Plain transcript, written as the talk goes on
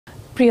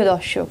প্রিয়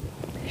দর্শক,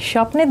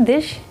 স্বপ্নের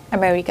দেশ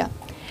আমেরিকা।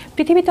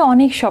 পৃথিবীতে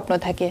অনেক স্বপ্ন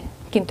থাকে,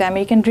 কিন্তু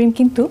আমেরিকান ড্রিম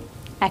কিন্তু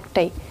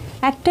একটাই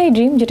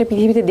ড্রিম, যেটা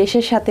পৃথিবীতে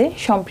দেশের সাথে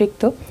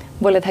সম্পৃক্ত,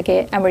 বলে থাকে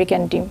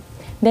American dream.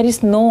 There is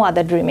no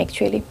other dream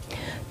actually.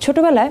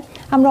 ছোটোবেলায়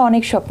আমরা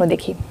অনেক স্বপ্ন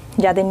দেখি,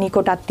 যাদের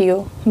নিকট আত্মীয়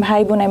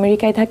ভাই বোন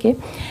আমেরিকায় থাকে,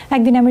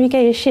 একদিন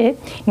আমেরিকায় এসে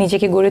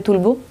নিজেকে গড়ে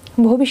তুলব,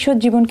 ভবিষ্যৎ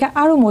জীবনকে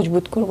আরও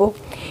মজবুত করব।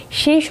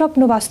 সেই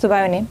স্বপ্ন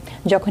বাস্তবায়নে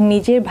যখন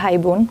নিজের ভাই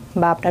বোন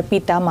বা আপনার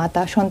পিতা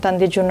মাতা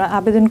সন্তানদের জন্য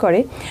আবেদন করে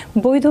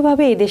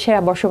বৈধভাবে এদেশে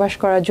বসবাস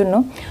করার জন্য,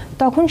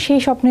 তখন সেই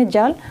স্বপ্নের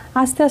জাল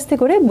আস্তে আস্তে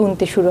করে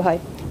বুনতে শুরু হয়,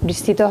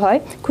 বিস্তৃত হয়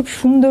খুব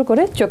সুন্দর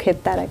করে চোখের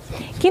তারায়।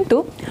 কিন্তু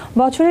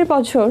বছরের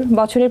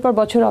পর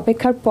বছর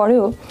অপেক্ষার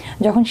পরেও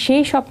যখন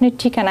সেই স্বপ্নের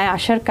ঠিকানায়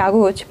আসার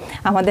কাগজ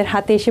আমাদের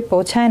হাতে এসে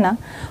পৌঁছায় না,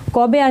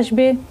 কবে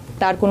আসবে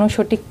তার কোনো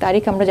সঠিক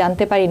তারিখ আমরা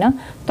জানতে পারি না,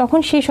 তখন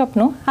সেই স্বপ্ন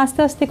আস্তে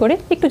আস্তে করে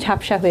একটু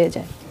ঝাপসা হয়ে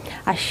যায়।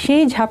 আর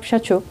সেই ঝাপসা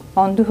চোখ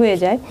অন্ধ হয়ে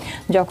যায়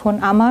যখন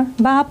আমার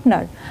বা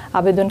আপনার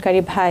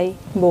আবেদনকারী ভাই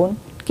বোন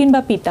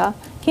কিংবা পিতা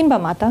কিংবা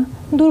মাতা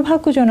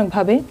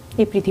দুর্ভাগ্যজনকভাবে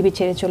এই পৃথিবী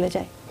ছেড়ে চলে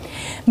যায়।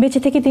 বেঁচে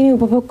থেকে তিনি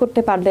উপভোগ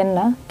করতে পারলেন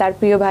না তার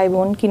প্রিয় ভাই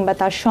বোন কিংবা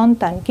তার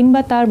সন্তান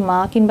কিংবা তার মা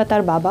কিংবা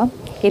তার বাবা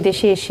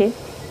এদেশে এসে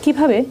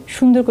কিভাবে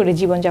সুন্দর করে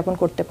জীবনযাপন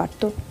করতে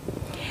পারত।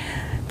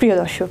 প্রিয়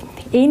দর্শক,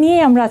 এই নিয়ে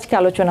আমরা আজকে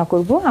আলোচনা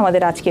করব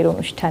আমাদের আজকের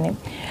অনুষ্ঠানে।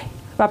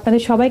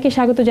 আপনাদের সবাইকে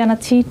স্বাগত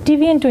জানাচ্ছি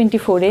TVN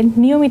 24-এর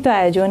নিয়মিত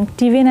আয়োজন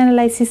TVN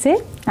অ্যানালাইসিসে।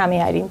 আমি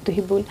আইরিন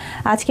তুহিবুল।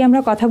 আজকে আমরা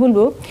কথা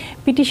বলবো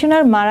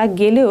পিটিশনার মারা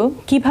গেলেও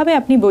কিভাবে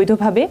আপনি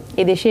বৈধভাবে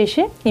এদেশে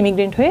এসে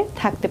ইমিগ্রেন্ট হয়ে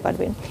থাকতে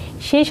পারবেন।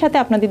 সেই সাথে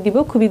আপনাদের দিব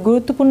খুবই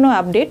গুরুত্বপূর্ণ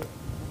আপডেট,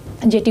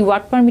 যেটি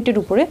ওয়ার্ক পারমিটের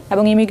উপরে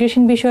এবং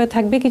ইমিগ্রেশন বিষয়ে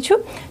থাকবে কিছু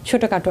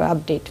ছোটোখাটো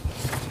আপডেট।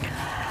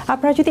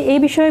 আপনার যদি এই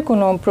বিষয়ে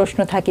কোনো প্রশ্ন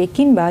থাকে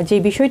কিংবা যে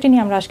বিষয়টি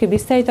নিয়ে আমরা আজকে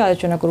বিস্তারিত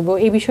আলোচনা করব,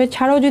 এই বিষয়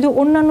ছাড়াও যদি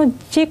অন্যান্য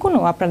যে কোনো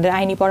আপনাদের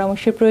আইনি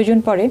পরামর্শের প্রয়োজন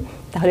পড়ে,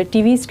 তাহলে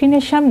টিভি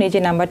স্ক্রিনের সামনে যে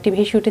নাম্বারটি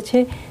ভেসে উঠেছে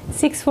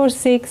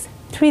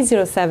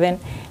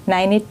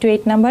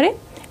 646-307-9828 নাম্বারে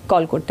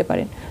কল করতে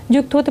পারেন।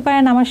 যুক্ত হতে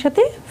পারেন আমার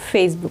সাথে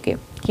ফেসবুকে,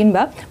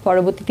 কিংবা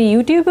পরবর্তীতে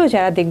ইউটিউবেও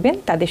যারা দেখবেন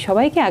তাদের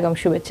সবাইকে আগাম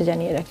শুভেচ্ছা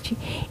জানিয়ে রাখছি।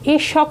 এই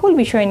সকল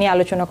বিষয় নিয়ে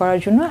আলোচনা করার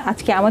জন্য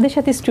আজকে আমাদের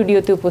সাথে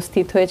স্টুডিওতে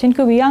উপস্থিত হয়েছেন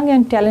খুব young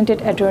and talented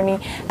attorney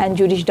and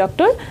জুরিস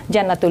doctor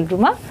জান্নাতুল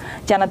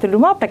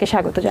রুমা। আপনাকে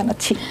স্বাগত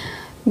জানাচ্ছি।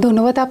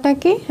 ধন্যবাদ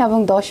আপনাকে এবং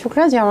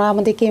দর্শকরা যারা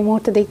আমাদেরকে এই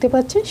মুহূর্তে দেখতে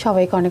পাচ্ছেন,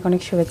 সবাইকে অনেক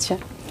অনেক শুভেচ্ছা।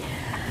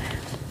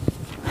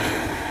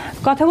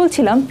 কথা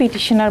বলছিলাম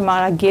পিটিশনার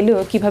মারা গেলেও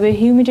কিভাবে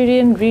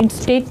হিউম্যানিটেরিয়ান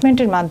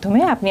রিইনস্টেটমেন্টের মাধ্যমে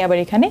আপনি আবার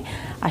এখানে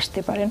আসতে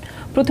পারেন।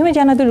 প্রথমে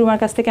জান্নাতুল রুমার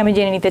কাছ থেকে আমি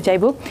জেনে নিতে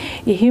চাইব,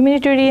 এই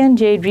হিউম্যানিটেরিয়ান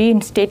যে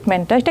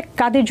রিইনস্টেটমেন্টটা, এটা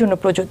কাদের জন্য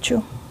প্রযোজ্য?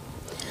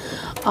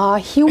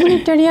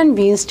 হিউম্যানিটেরিয়ান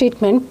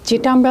রিইনস্টেটমেন্ট,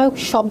 যেটা আমরা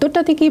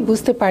শব্দটা থেকেই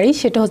বুঝতে পারি,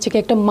 সেটা হচ্ছে কি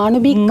একটা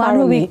মানবিক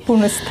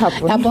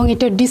পুনঃস্থাপন, এবং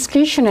এটা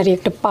ডিসক্রিশনারি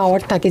একটা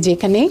পাওয়ার থাকে,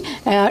 যেখানে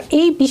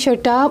এই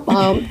বিষয়টা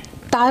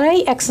তারাই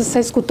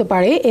এক্সারসাইজ করতে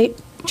পারে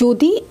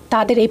যদি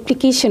তাদের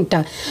অ্যাপ্লিকেশনটা,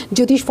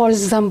 যদি ফর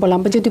এক্সাম্পল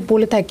আমরা যদি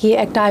বলে থাকি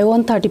একটা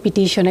I-130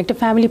 পিটিশন, একটা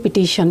ফ্যামিলি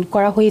পিটিশন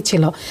করা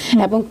হয়েছিল,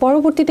 এবং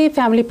পরবর্তীতে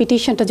ফ্যামিলি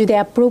পিটিশনটা যদি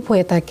অ্যাপ্রুভ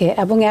হয়ে থাকে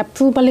এবং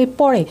অ্যাপ্রুভালের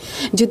পরে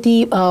যদি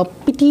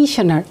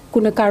পিটিশনার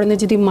কোনো কারণে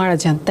যদি মারা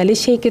যান, তাহলে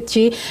সেই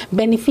ক্ষেত্রে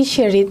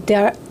বেনিফিশিয়ারি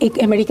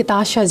আমেরিকাতে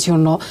আসার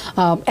জন্য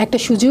একটা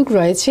সুযোগ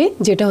রয়েছে,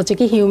 যেটা হচ্ছে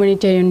কি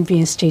হিউম্যানিটেরিয়ান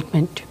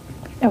রিইনস্টেটমেন্ট।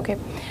 ওকে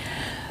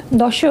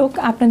দর্শক,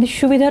 আপনাদের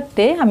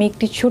সুবিধার্থে আমি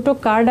একটি ছোট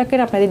কার্ড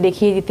আকারে আপনাদের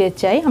দেখিয়ে দিতে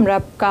চাই। আমরা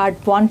কার্ড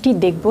 1টি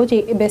দেখব যে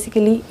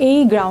বেসিক্যালি এই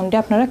গ্রাউন্ডে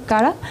আপনারা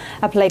কারা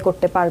অ্যাপ্লাই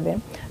করতে পারবেন।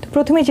 তো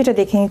প্রথমে যেটা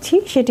দেখে নিচ্ছি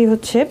সেটি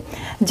হচ্ছে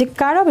যে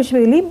কারা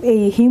বেসিক্যালি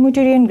এই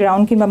হিউম্যানিটেরিয়ান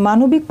গ্রাউন্ড কিংবা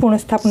মানবিক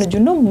পুনঃস্থাপনের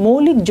জন্য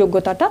মৌলিক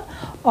যোগ্যতাটা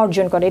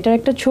অর্জন করে। এটার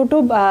একটা ছোট,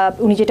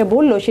 উনি যেটা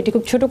বললো সেটি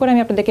খুব ছোট করে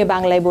আমি আপনাদেরকে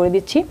বাংলায় বলে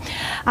দিচ্ছি।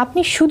 আপনি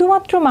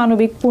শুধুমাত্র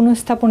মানবিক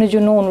পুনঃস্থাপনের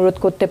জন্য অনুরোধ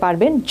করতে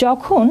পারবেন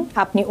যখন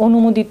আপনি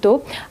অনুমোদিত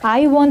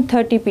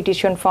I-130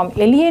 petition form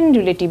alien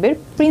রিলেটিভের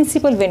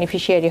principal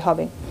beneficiary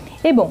হবেন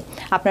এবং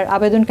আপনার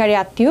আবেদনকারী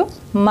আত্মীয়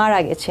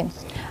মারা গেছেন।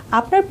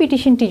 আপনার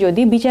পিটিশনটি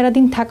যদি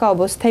বিচারাধীন থাকা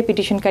অবস্থায়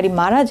পিটিশনকারী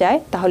মারা যায়,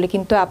 তাহলে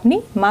কিন্তু আপনি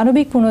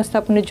মানবিক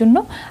পুনঃস্থাপনের জন্য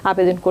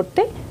আবেদন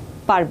করতে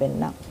পারবেন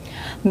না।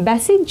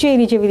 বেসিক যে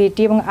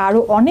এলিজিবিলিটি এবং আরও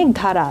অনেক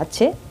ধারা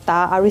আছে, তা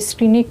আরও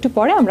স্ক্রিনে একটু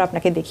পরে আমরা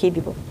আপনাকে দেখিয়ে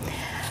দিব।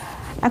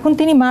 এখন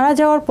তিনি মারা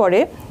যাওয়ার পরে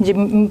যে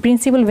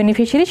প্রিন্সিপাল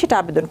বেনিফিশিয়ারি সেটা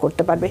আবেদন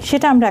করতে পারবে,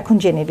 সেটা আমরা এখন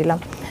জেনে নিলাম।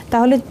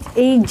 তাহলে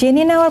এই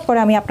জেনে নেওয়ার পরে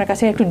আমি আপনার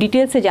কাছে একটু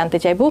ডিটেলসে জানতে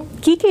চাইবো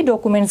কী কী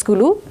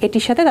ডকুমেন্টসগুলো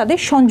এটির সাথে তাদের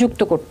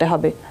সংযুক্ত করতে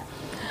হবে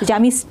যে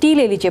আমি স্টিল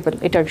এলিজেবল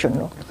এটার জন্য।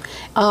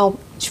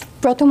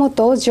 প্রথমত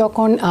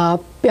যখন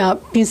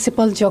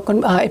প্রিন্সিপাল যখন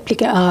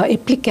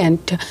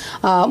অ্যাপ্লিক্যান্ট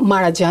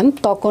মারা যান,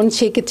 তখন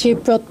সেক্ষেত্রে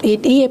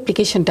এই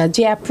অ্যাপ্লিকেশনটা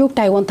যে অ্যাপ্রুভড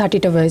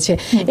I-130টা রয়েছে,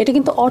 এটা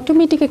কিন্তু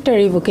অটোমেটিক একটা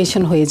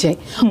রিভোকেশন হয়ে যায়।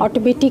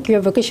 অটোমেটিক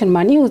রিভোকেশন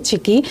মানে হচ্ছে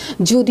কি,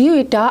 যদিও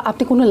এটা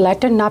আপনি কোনো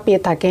লেটার না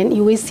পেয়ে থাকেন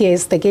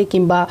USCIS থেকে,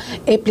 কিংবা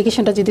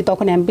অ্যাপ্লিকেশনটা যদি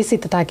তখন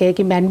এমবিসিতে থাকে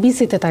কিংবা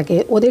NBCতে থাকে,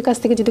 ওদের কাছ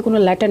থেকে যদি কোনো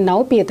লেটার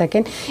নাও পেয়ে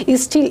থাকেন,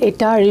 স্টিল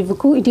এটা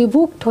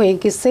রিভোকড হয়ে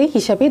গেছে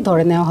হিসাবে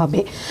ধরে নেওয়া হবে।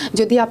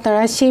 যদি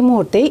আপনারা সেই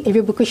মুহূর্তে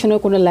রিভোকেশনের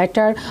কোনো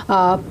লেটার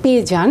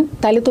পেয়ে যান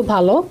তাহলে তো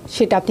ভালো,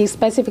 সেটা আপনি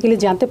স্পেসিফিক্যালি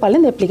জানতে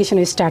পারলেন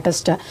অ্যাপ্লিকেশনের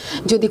স্ট্যাটাসটা।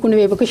 যদি কোনো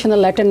রেভোকেশনাল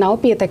লেটার নাও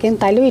পেয়ে থাকেন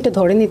তাহলেও এটা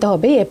ধরে নিতে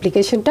হবে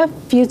অ্যাপ্লিকেশনটা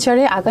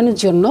ফিউচারে আগানোর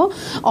জন্য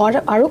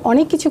আরও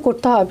অনেক কিছু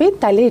করতে হবে,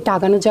 তাহলে এটা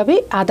আগানো যাবে,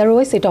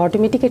 আদারওয়াইজ এটা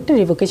অটোমেটিক একটা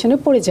রিভোকেশনে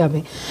পড়ে যাবে।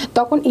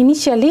 তখন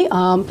ইনিশিয়ালি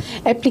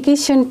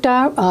অ্যাপ্লিকেশনটা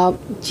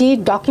যে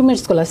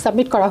ডকুমেন্টসগুলো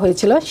সাবমিট করা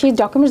হয়েছিল সেই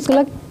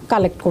ডকুমেন্টসগুলো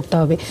কালেক্ট করতে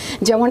হবে।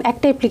 যেমন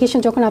একটা অ্যাপ্লিকেশন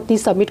যখন আপনি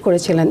সাবমিট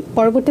করেছিলেন,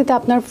 পরবর্তীতে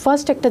আপনার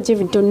ফার্স্ট একটা যে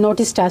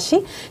নোটিশটা আসে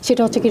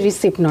সেটা হচ্ছে কি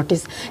রিসিপ্ট নোটিশ।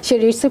 সেই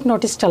রিসিপ্ট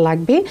নোটিশটা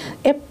লাগবে।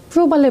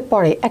 অ্যাপ্রুভালের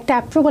পরে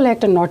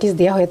একটা নোটিশ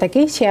দেওয়া হয়ে থাকে,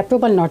 সেই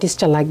অ্যাপ্রুভাল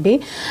নোটিশটা লাগবে।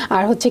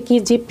 আর হচ্ছে কি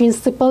যে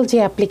প্রিন্সিপাল যে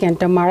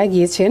অ্যাপ্লিক্যান্টটা মারা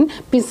গিয়েছেন,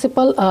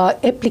 প্রিন্সিপাল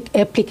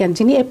অ্যাপ্লিক্যান্ট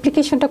যিনি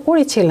অ্যাপ্লিকেশনটা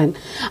করেছিলেন,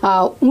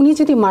 উনি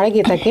যদি মারা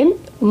গিয়ে থাকেন,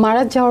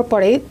 মারা যাওয়ার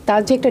পরে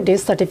তার যে একটা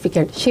ডেথ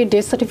সার্টিফিকেট, সেই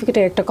ডেথ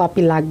সার্টিফিকেটের একটা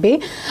কপি লাগবে।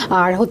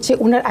 আর হচ্ছে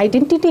ওনার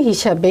আইডেন্টিটি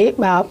হিসাবে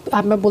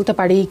আমরা বলতে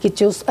পারি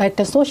কিছু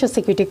একটা সোশ্যাল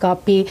সিকিউরিটি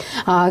কপি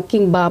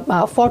কিংবা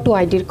ফটো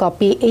আইডির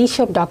কপি,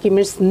 এইসব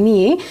ডকুমেন্টস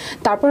নিয়ে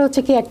তারপর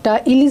হচ্ছে কি একটা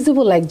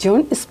এলিজিবল একজন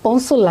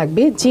স্পন্সর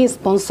লাগবে, যে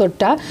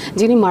স্পন্সরটা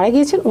যিনি মারা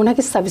গিয়েছেন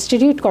ওনাকে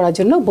সাবস্টিটিউট করার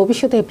জন্য,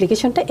 ভবিষ্যতে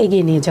অ্যাপ্লিকেশনটা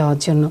এগিয়ে নিয়ে যাওয়ার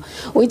জন্য।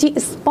 ওই যে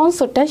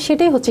স্পন্সরটা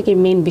সেটাই হচ্ছে কি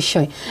মেন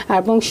বিষয়।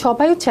 এবং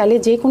সবাই চাইলে,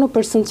 যে কোনো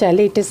পার্সন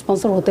চাইলে এটা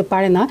স্পন্সর হতে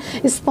পারে না,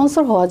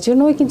 স্পন্সর হওয়ার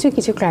জন্য কিন্তু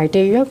কিছু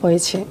ক্রাইটেরিয়া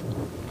রয়েছে।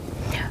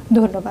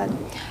 ধন্যবাদ।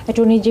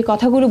 উনি যে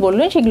কথাগুলো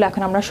বললেন সেগুলো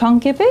এখন আমরা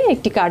সংক্ষেপে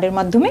একটি কার্ডের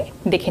মাধ্যমে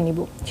দেখে নিব।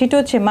 সেটা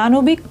হচ্ছে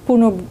মানবিক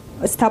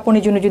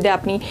পুনঃস্থাপনের জন্য যদি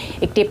আপনি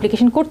একটি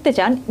অ্যাপ্লিকেশন করতে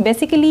চান,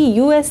 বেসিক্যালি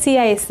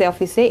ইউএসসিআইএসএ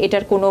অফিসে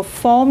এটার কোনো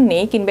ফর্ম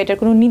নেই কিংবা এটার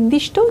কোনো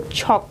নির্দিষ্ট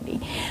ছক নেই।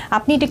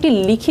 আপনি এটা একটি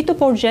লিখিত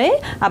পর্যায়ে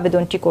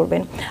আবেদনটি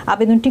করবেন।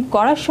 আবেদনটি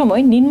করার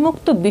সময়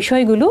নিম্নোক্ত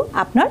বিষয়গুলো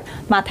আপনার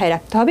মাথায়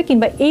রাখতে হবে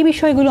কিংবা এই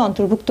বিষয়গুলো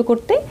অন্তর্ভুক্ত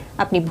করতে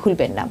আপনি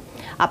ভুলবেন না।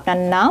 আপনার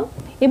নাম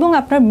এবং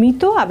আপনার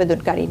মৃত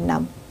আবেদনকারীর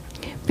নাম,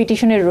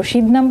 পিটিশনের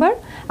রসিদ নাম্বার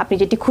আপনি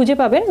যেটি খুঁজে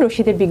পাবেন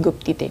রসিদের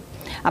বিজ্ঞপ্তিতে,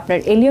 আপনার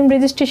এলিয়ন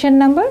রেজিস্ট্রেশন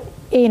নাম্বার,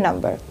 এ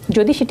নাম্বার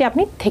যদি সেটি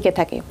আপনি থেকে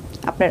থাকে,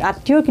 আপনার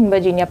আত্মীয় কিংবা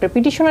যিনি আপনার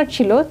পিটিশনার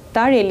ছিল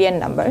তার এলিয়ান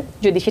নাম্বার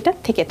যদি সেটা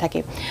থেকে থাকে,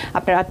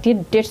 আপনার আত্মীয়ের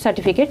ডেথ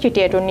সার্টিফিকেট, যেটি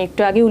অ্যাটর্নি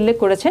একটু আগে উল্লেখ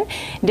করেছেন,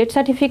 ডেথ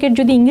সার্টিফিকেট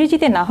যদি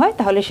ইংরেজিতে না হয়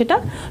তাহলে সেটা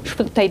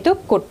প্রত্যায়িত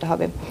করতে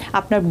হবে।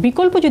 আপনার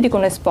বিকল্প যদি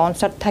কোনো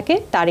স্পন্সর থাকে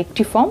তার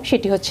একটি ফর্ম,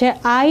 সেটি হচ্ছে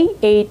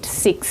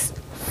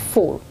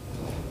I-864।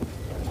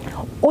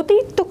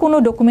 অতিরিক্ত কোনো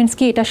ডকুমেন্টস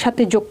কি এটার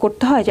সাথে যোগ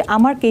করতে হয় যে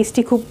আমার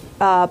কেসটি খুব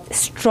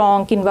স্ট্রং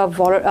কিংবা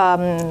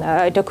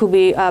এটা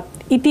খুবই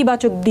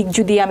ইতিবাচক দিক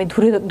যদি আমি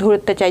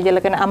ধরতে চাই, যে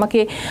কেন আমাকে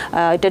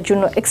এটার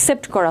জন্য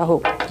অ্যাকসেপ্ট করা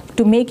হোক,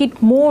 to make it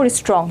more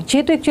strong,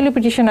 যেহেতু অ্যাকচুয়ালি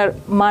পিটিশনার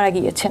মারা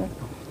গিয়েছেন?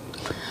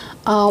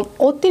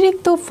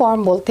 অতিরিক্ত ফর্ম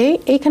বলতে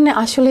এখানে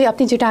আসলে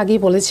আপনি যেটা আগেই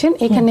বলেছেন,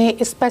 এখানে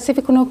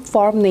স্পেসিফিক কোনো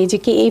ফর্ম নেই যে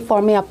কি এই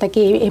ফর্মে আপনাকে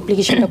এই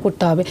অ্যাপ্লিকেশনটা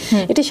করতে হবে।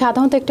 এটা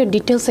সাধারণত একটা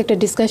ডিটেলস, একটা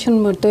ডিসকাশন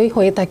মতোই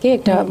হয়ে থাকে,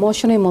 একটা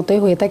মোশনের মতোই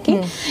হয়ে থাকে।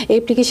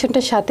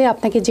 অ্যাপ্লিকেশনটার সাথে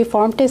আপনাকে যে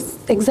ফর্মটা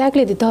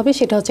এক্স্যাক্টলি দিতে হবে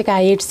সেটা হচ্ছে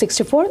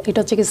I-864, এটা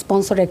হচ্ছে কি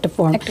স্পন্সরের একটা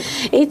ফর্ম।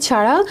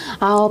 এছাড়া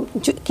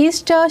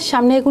কেসটা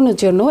সামনে এগোনোর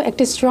জন্য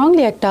একটা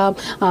স্ট্রংলি একটা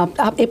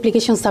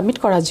অ্যাপ্লিকেশন সাবমিট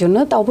করার জন্য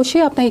তা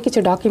অবশ্যই আপনাকে কিছু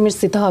ডকুমেন্টস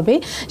দিতে হবে।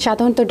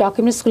 সাধারণত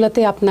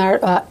ডকুমেন্টসগুলোতে আপনার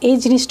এই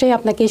জিনিসটাই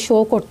আপনাকে শো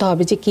করতে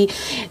হবে যে কি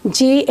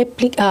যে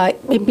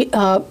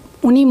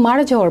উনি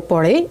মারা যাওয়ার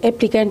পরে,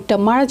 অ্যাপ্লিক্যান্টটা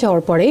মারা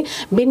যাওয়ার পরে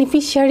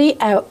বেনিফিশিয়ারি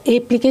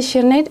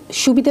অ্যাপ্লিকেশনের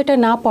সুবিধাটা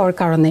না পাওয়ার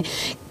কারণে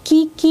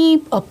কি কি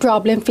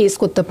প্রবলেম ফেস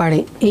করতে পারে,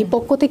 এই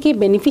পক্ষ থেকে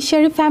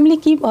বেনিফিশিয়ারি ফ্যামিলি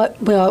কি,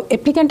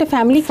 অ্যাপ্লিক্যান্টের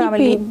ফ্যামিলি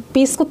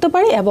ফেস করতে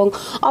পারে, এবং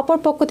অপর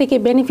পক্ষ থেকে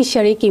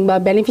বেনিফিশিয়ারি কিংবা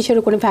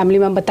বেনিফিশিয়ারি কোনো ফ্যামিলি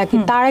মেম্বার থাকে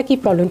তারা কি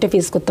প্রবলেমটা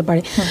ফেস করতে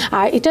পারে।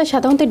 আর এটা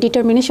সাধারণত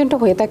ডিটারমিনেশনটা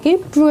হয়ে থাকে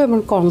প্রো এবং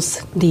কনস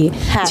দিয়ে।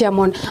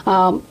 যেমন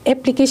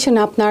অ্যাপ্লিকেশন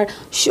আপনার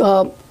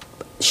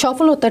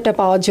সফলতাটা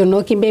পাওয়ার জন্য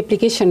কিংবা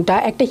অ্যাপ্লিকেশনটা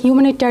একটা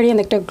হিউম্যানিটারিয়ান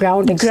একটা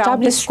গ্রাউন্ড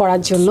এস্টাবলিশ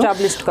করার জন্য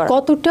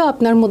কতটা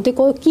আপনার মধ্যে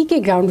কি কি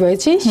গ্রাউন্ড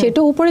রয়েছে সেটা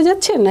উপরে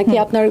যাচ্ছে নাকি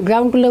আপনার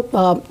গ্রাউন্ডগুলো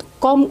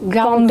কম,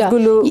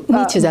 গ্রাউন্ডগুলো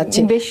নিচে যাচ্ছে।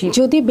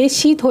 যদি বেশি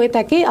শীত হয়ে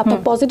থাকে, আপনার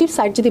পজিটিভ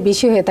সাইড যদি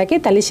বেশি হয়ে থাকে,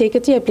 তাহলে সেই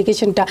ক্ষেত্রে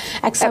অ্যাপ্লিকেশনটা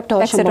অ্যাকসেপ্ট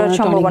হওয়ার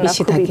সম্ভাবনা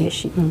বেশি থাকে।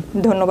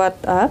 ধন্যবাদ।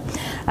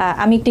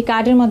 আমি একটি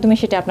কার্ডের মাধ্যমে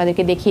সেটা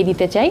আপনাদেরকে দেখিয়ে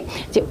দিতে চাই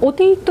যে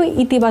অতিরিক্ত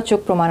ইতিবাচক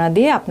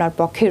প্রমাণাদি আপনার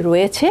পক্ষে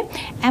রয়েছে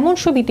এমন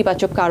সব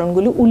ইতিবাচক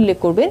কারণগুলো উল্লেখ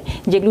করবেন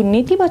যেগুলো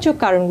নেতিবাচক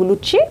কারণগুলোর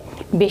চেয়ে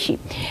বেশি।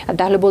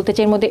 তাহলে বলতে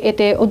চাই এর মধ্যে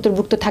এতে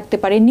অন্তর্ভুক্ত থাকতে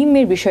পারে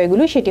নিম্নের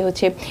বিষয়গুলো। সেটি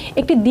হচ্ছে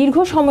একটি দীর্ঘ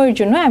সময়ের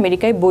জন্য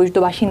আমেরিকায় বৈধ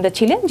বাসিন্দা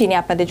ছিলেন যিনি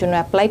আপনাদের জন্য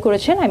অ্যাপ্লাই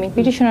করেছেন, আমি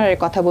পিটিশনারের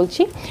কথা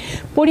বলছি,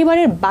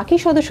 পরিবারের বাকি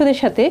সদস্যদের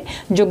সাথে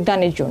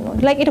যোগদানের জন্য।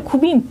 এটা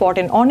খুবই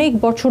ইম্পর্টেন্ট, অনেক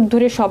বছর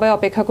ধরে সবাই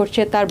অপেক্ষা করছে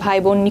তার ভাই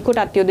বোন নিকট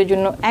আত্মীয়দের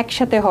জন্য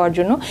একসাথে হওয়ার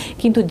জন্য,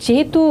 কিন্তু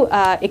যেহেতু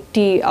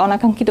একটি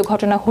অনাকাঙ্ক্ষিত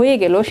ঘটনা হয়ে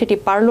গেল সেটি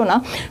পারলো না,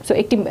 সো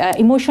একটি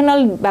ইমোশনাল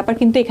ব্যাপার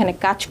কিন্তু এখানে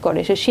কাজ করে।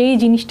 সেই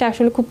জিনিসটা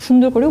আসলে খুব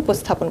সুন্দর করে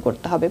উপস্থাপন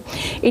করতে হবে।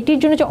 এটির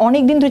জন্য যে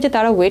অনেক দিন ধরে যে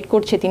তারা ওয়েট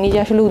করছে, তিনি যে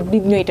আসলে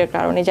উদ্বিগ্ন এটার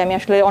কারণে যে আমি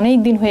আসলে অনেক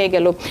দিন হয়ে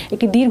গেল,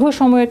 একটি দীর্ঘ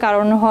সময়ের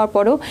কারণ হওয়ার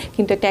পরেও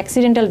কিন্তু একটা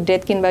অ্যাক্সিডেন্টাল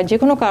ডেথ কিংবা যে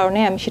কোনো কারণে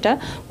আমি সেটা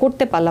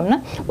করতে পারলাম না,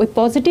 ওই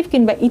পজিটিভ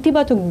কিংবা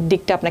ইতিবাচক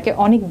দিকটা আপনাকে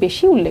অনেক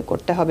বেশি উল্লেখ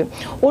করতে হবে।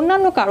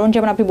 অন্যান্য কারণ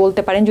যেমন আপনি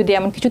বলতে পারেন যদি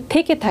এমন কিছু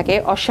থেকে থাকে,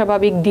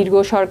 অস্বাভাবিক দীর্ঘ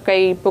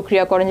সরকারি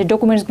প্রক্রিয়াকরণ, যে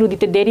ডকুমেন্টসগুলো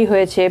দিতে দেরি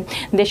হয়েছে,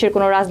 দেশের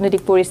কোনো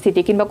রাজনৈতিক পরিস্থিতি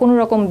কিংবা কোনো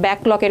রকম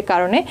ব্যাকলগের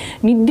কারণে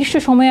নির্দিষ্ট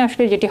সময়ে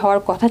আসলে যেটি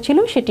হওয়ার কথা ছিল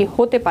সেটি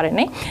হতে পারে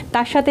নাই,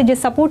 তার সাথে যে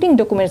সাপোর্টিং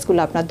ডকুমেন্টসগুলো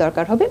আপনার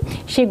দরকার হবে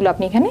সেগুলো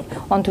আপনি এখানে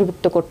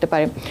অন্তর্ভুক্ত করতে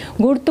পারেন।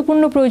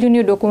 গুরুত্বপূর্ণ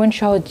প্রয়োজনীয় ডকুমেন্ট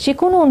সহ যে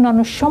কোনো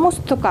অন্যান্য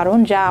সমস্ত কারণ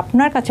যা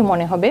আপনার কাছে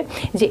মনে হবে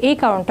যে এই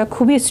কারণটা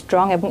খুবই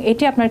স্ট্রং এবং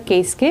এটি আপনার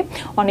কেসকে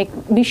অনেক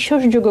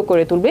বিশ্বাসযোগ্য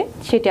করে তুলবে,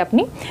 সেটি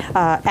আপনি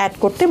অ্যাড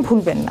করতে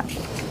ভুলবেন না।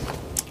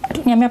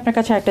 আমি আপনার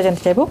কাছে আরেকটা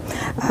জানতে চাইবো,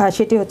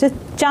 সেটি হচ্ছে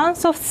চান্স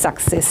অফ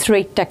সাকসেস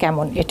রেটটা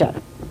কেমন এটার?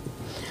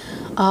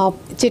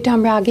 যেটা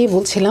আমরা আগেই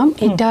বলছিলাম,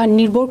 এটা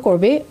নির্ভর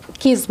করবে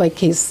কেস বাই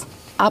কেস।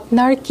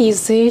 আপনার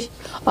কেসে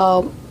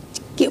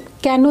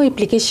কেন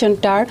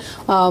অ্যাপ্লিকেশনটার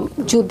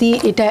যদি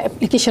এটা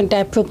অ্যাপ্লিকেশনটা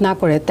অ্যাপ্রুভ না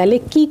করে তাহলে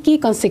কি কি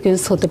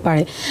কনসিকুয়েন্স হতে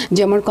পারে।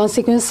 যেমন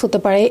কনসিকুয়েন্স হতে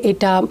পারে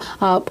এটা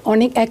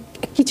অনেক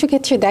কিছু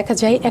ক্ষেত্রে দেখা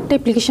যায় একটা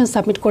অ্যাপ্লিকেশন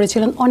সাবমিট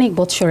করেছিলেন অনেক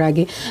বছর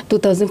আগে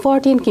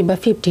 2014 কিংবা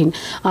 15,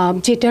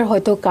 যেটার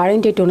হয়তো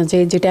কারেন্ট ডেট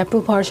অনুযায়ী যেটা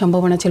অ্যাপ্রুভ হওয়ার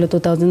সম্ভাবনা ছিল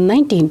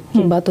 2019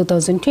 কিংবা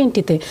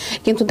 2020-তে,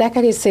 কিন্তু দেখা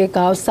গেছে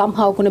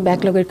সামহাও কোনো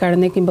ব্যাকলগের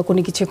কারণে কিংবা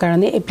কোনো কিছুর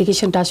কারণে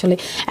অ্যাপ্লিকেশনটা আসলে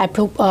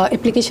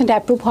অ্যাপ্লিকেশনটা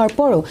অ্যাপ্রুভ হওয়ার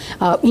পরও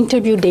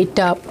ইন্টারভিউ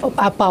ডেটটা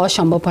পাওয়া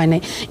সম্ভব হয়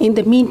নাই। ইন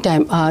দ্য মিন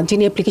টাইম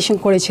যিনি অ্যাপ্লিকেশন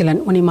করেছিলেন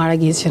উনি মারা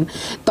গিয়েছেন।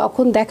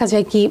 তখন দেখা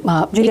যায় কি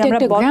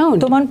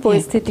বর্তমান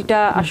পরিস্থিতিটা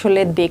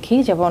আসলে দেখি,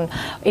 যেমন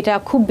এটা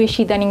খুব বেশি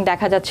ইদানিং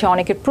দেখা যাচ্ছে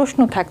অনেকের প্রশ্ন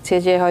থাকছে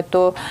যে হয়তো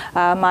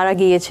মারা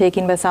গিয়েছে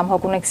কিংবা সামহাও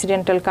কোনো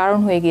অ্যাক্সিডেন্টাল কারণ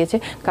হয়ে গিয়েছে,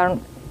 কারণ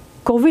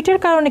কোভিডের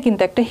কারণে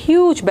কিন্তু একটা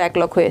হিউজ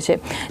ব্যাকলগ হয়েছে,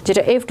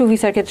 যেটা F2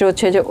 ভিসার ক্ষেত্রে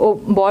হচ্ছে যে ও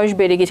বয়স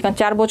বেড়ে গেছে, কারণ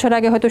 4 বছর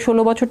আগে হয়তো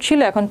 16 বছর ছিল,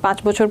 এখন 5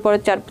 বছর পরে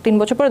 3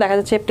 বছর পরে দেখা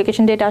যাচ্ছে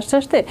অ্যাপ্লিকেশন ডেট আস্তে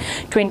আস্তে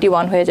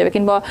 21 হয়ে যাবে।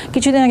 কিংবা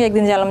কিছুদিন আগে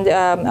একদিন জানলাম যে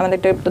আমাদের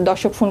একটা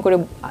দর্শক ফোন করে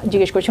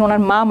জিজ্ঞেস করেছেন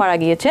ওনার মা মারা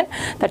গিয়েছেন,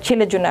 তার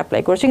ছেলের জন্য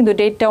অ্যাপ্লাই করেছে, কিন্তু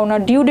ডেটটা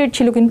ওনার ডিউ ডেট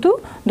ছিল কিন্তু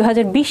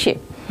 2020-এ।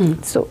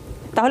 সো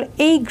তাহলে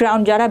এই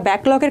গ্রাউন্ড যারা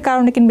ব্যাকলগের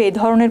কারণে কিংবা এই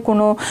ধরনের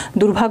কোনো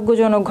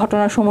দুর্ভাগ্যজনক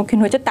ঘটনার সম্মুখীন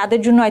হয়েছে তাদের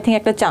জন্য আই থিঙ্ক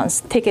একটা চান্স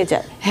থেকে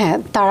যায়। হ্যাঁ,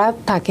 তারা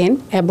থাকেন।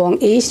 এবং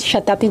এই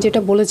সাথে আপনি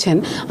যেটা বলেছেন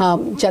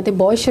যাদের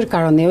বয়সের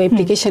কারণে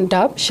অ্যাপ্লিকেশনটা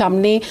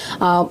সামনে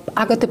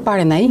আগাতে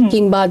পারে নাই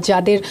কিংবা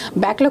যাদের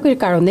ব্যাকলগের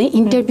কারণে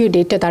ইন্টারভিউ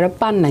ডেটটা তারা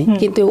পান নাই,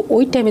 কিন্তু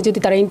ওই টাইমে যদি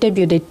তারা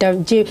ইন্টারভিউ ডেটটা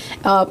যে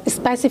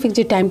স্পেসিফিক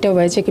যে টাইমটা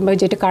রয়েছে কিংবা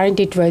যেটা কারেন্ট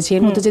ডেট রয়েছে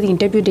এর মধ্যে যদি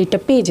ইন্টারভিউ ডেটটা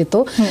পেয়ে যেত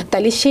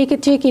তাহলে সেই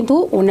ক্ষেত্রে কিন্তু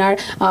ওনার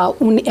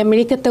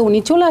আমেরিকাতে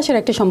উনি চলে আসার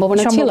একটা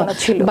সম্ভাবনা ছিল,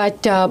 বাট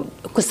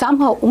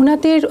সামহাও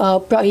ওনাদের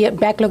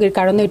ব্যাকলগের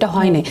কারণে এটা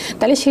হয় নাই,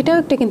 তাহলে সেটাও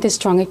একটা কিন্তু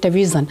স্ট্রং একটা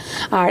রিজন।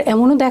 আর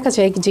এমনও দেখা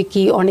যায় যে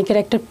কি অনেকের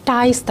একটা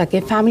টাইস থাকে,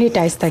 ফ্যামিলি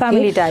টাইস থাকে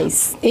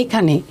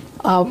এইখানে।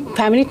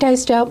 ফ্যামিলি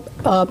টাইসটা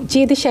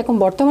যে দেশে এখন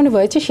বর্তমানে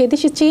রয়েছে সে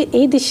দেশে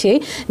এই দেশে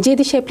যে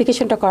দেশে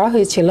অ্যাপ্লিকেশনটা করা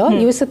হয়েছিল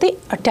ইউএসএতে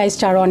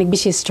টাইসটা আরও অনেক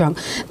বেশি স্ট্রং।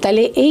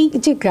 তাহলে এই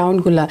যে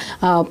গ্রাউন্ডগুলা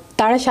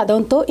তারা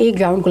সাধারণত এই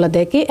গ্রাউন্ডগুলো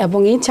দেখে এবং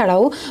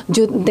এছাড়াও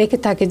দেখে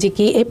থাকে যে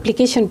কি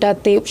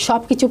অ্যাপ্লিকেশনটাতে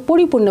সব কিছু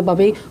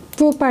পরিপূর্ণভাবে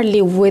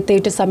প্রপারলি ওয়েতে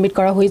এটা সাবমিট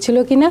করা হয়েছিল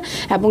কিনা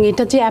এবং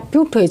এটা যে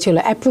অ্যাপ্রুভড হয়েছিল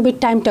অ্যাপ্রুভের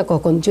টাইমটা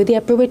কখন। যদি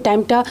অ্যাপ্রুভের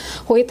টাইমটা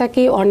হয়ে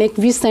থাকে অনেক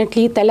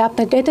রিসেন্টলি তাহলে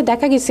আপনার এটা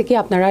দেখা গেছে কি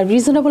আপনারা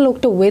রিজনেবল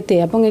একটা ওয়েতে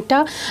এবং এটা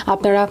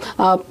আপনারা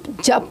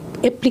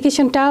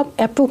অ্যাপ্লিকেশনটা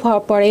অ্যাপ্রুভ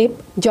হওয়ার পরে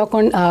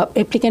যখন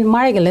অ্যাপ্লিকেন্ট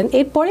মারা গেলেন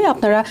এরপরে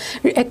আপনারা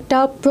একটা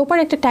প্রপার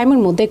একটা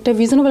টাইমের মধ্যে একটা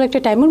রিজনেবল একটা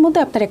টাইমের মধ্যে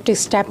আপনারা একটা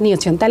স্টেপ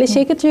নিয়েছেন, তাহলে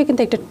সেই ক্ষেত্রে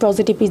কিন্তু একটা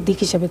পজিটিভ দিক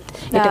হিসেবে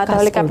এটা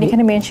তাহলে আপনি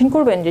এখানে মেনশন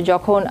করবেন যে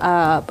যখন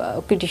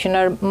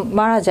পিটিশনার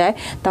মারা যায়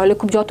তাহলে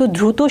খুব যত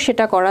দ্রুত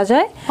সেটা করা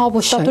যায়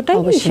ততটাই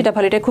সেটা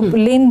ভালো, এটা খুব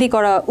লেন্দি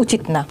করা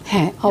উচিত না।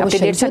 হ্যাঁ অবশ্যই,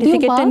 ডেথ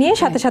সার্টিফিকেটটা নিয়ে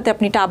সাথে সাথে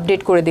আপনি এটা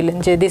আপডেট করে দিলেন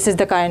যে this is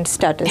the current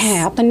status.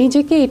 হ্যাঁ, আপনার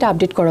নিজেকে এটা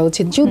আপডেট করা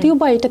উচিত, যদিও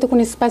বা এটাতে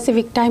কোনো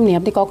স্পেসিফিক টাইম নেই,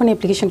 আপনি কখন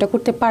অ্যাপ্লিকেশনটা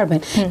করতে পারবেন,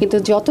 কিন্তু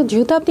যত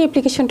দ্রুত আপনি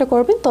অ্যাপ্লিকেশনটা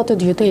করবেন তত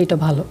দ্রুত এটা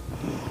ভালো।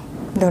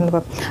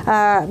 ধন্যবাদ।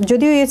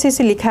 যদিও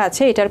এসএসসি লেখা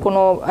আছে এটার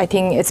কোনো আই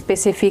থিঙ্ক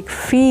স্পেসিফিক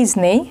ফিজ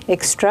নেই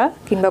এক্সট্রা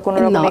কিংবা কোনো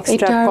রকম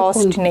এক্সট্রা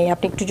কস্ট নেই,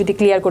 আপনি একটু যদি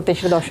ক্লিয়ার করতে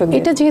সেটা দর্শকদের।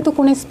 এটা যেহেতু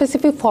কোনো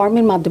স্পেসিফিক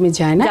ফর্মের মাধ্যমে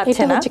যায় না,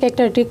 এটা হচ্ছে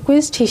একটা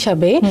রিকোয়েস্ট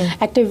হিসাবে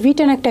একটা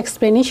রিটার্ন একটা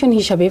এক্সপ্লেনেশন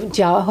হিসাবে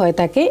যাওয়া হয়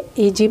তাকে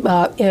এই যে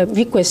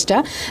রিকোয়েস্টটা,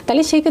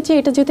 তাহলে সেই ক্ষেত্রে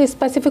এটা যেহেতু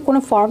স্পেসিফিক কোনো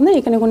ফর্ম নেই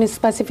এখানে কোনো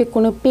স্পেসিফিক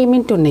কোনো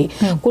পেমেন্টও নেই,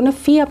 কোনো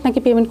ফি আপনাকে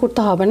পেমেন্ট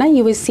করতে হবে না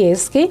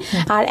ইউএসসিএসকে।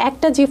 আর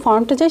একটা যে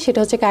ফর্মটা যায় সেটা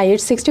হচ্ছে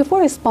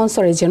I-864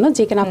 স্পন্সরের জন্য,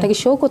 যেখানে আপনাকে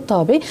শো করতে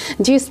হবে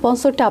যে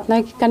স্পন্সরটা আপনার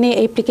এখানে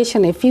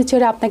অ্যাপ্লিকেশনে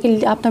ফিউচারে আপনাকে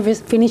আপনার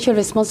ফিনান্সিয়াল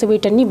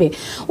রেসপন্সিবিলিটি নিবে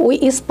ওই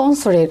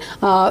স্পন্সরের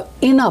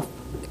এনাফ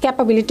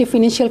ক্যাপাবিলিটি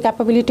ফিনান্সিয়াল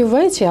ক্যাপাবিলিটি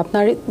রয়েছে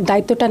আপনার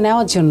দায়িত্বটা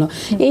নেওয়ার জন্য।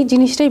 এই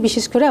জিনিসটাই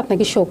বিশেষ করে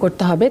আপনাকে শো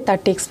করতে হবে, তার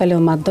ট্যাক্স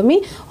ফাইলের মাধ্যমে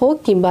হোক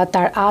কিংবা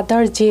তার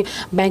আদার যে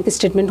ব্যাংক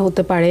স্টেটমেন্ট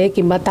হতে পারে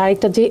কিংবা তার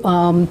একটা যে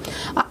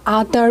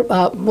আদার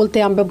বলতে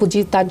আমরা বুঝি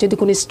তার যদি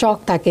কোনো স্টক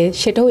থাকে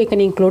সেটাও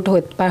এখানে ইনক্লুড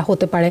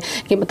হতে পারে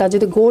কিংবা তার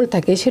যদি গোল্ড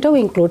থাকে সেটাও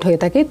ইনক্লুড হয়ে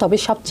থাকে। তবে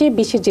সবচেয়ে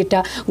বেশি যেটা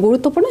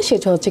গুরুত্বপূর্ণ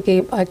সেটা হচ্ছে কি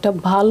একটা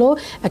ভালো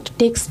একটা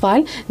ট্যাক্স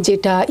ফাইল,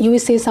 যেটা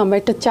ইউএসএস আমরা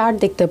একটা চার্ট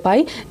দেখতে পাই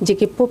যে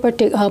কি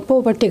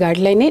প্রপার্টি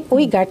গাইডলাইনে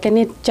ওই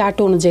ক্যাটলাইনের চার্ট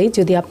অনুযায়ী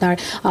যদি আপনার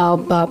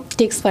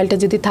টেক্সট ফাইলটা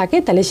যদি থাকে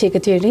তাহলে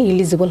সেক্ষেত্রে এটা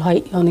এলিজিবল হয়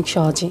অনেক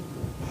সহজে।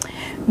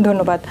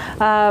 ধন্যবাদ।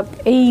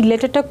 এই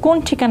লেটারটা কোন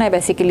ঠিকানায়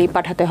বেসিক্যালি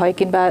পাঠাতে হয়,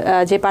 কিংবা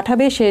যে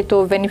পাঠাবে সে তো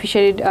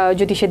বেনিফিশিয়ারি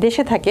যদি সে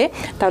দেশে থাকে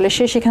তাহলে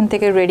সে সেখান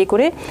থেকে রেডি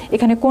করে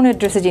এখানে কোন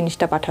অ্যাড্রেসে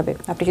জিনিসটা পাঠাবে?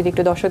 আপনি যদি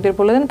একটু দর্শকদের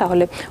বলে দেন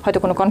তাহলে হয়তো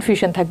কোনো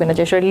কনফিউশন থাকবে না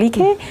যে আসলে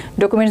লিখে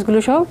ডকুমেন্টসগুলো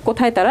সহ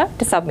কোথায় তারা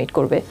সাবমিট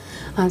করবে।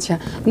 আচ্ছা,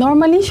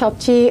 নর্মালি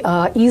সবচেয়ে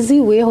ইজি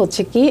ওয়ে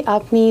হচ্ছে কি,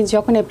 আপনি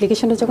যখন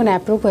অ্যাপ্লিকেশনটা যখন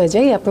অ্যাপ্রুভ হয়ে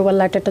যায়, অ্যাপ্রুভাল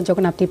লেটারটা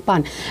যখন আপনি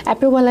পান,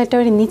 অ্যাপ্রুভাল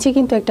লেটারের নিচে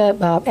কিন্তু একটা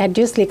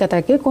অ্যাড্রেস লেখা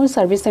থাকে কোন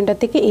সার্ভিস সেন্টার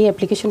থেকে এই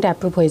অ্যাপ্লিকেশনটা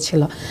অ্যাপ্রুভ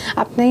হয়েছিল।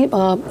 আপনি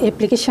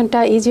অ্যাপ্লিকেশনটা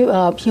এই যে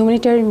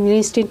হিউম্যানিটারিয়ান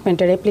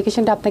রিইনস্টেটমেন্টের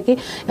অ্যাপ্লিকেশনটা আপনাকে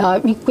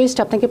রিকোয়েস্ট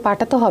আপনাকে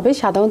পাঠাতে হবে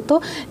সাধারণত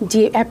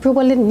যে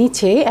অ্যাপ্রুভালের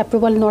নিচে,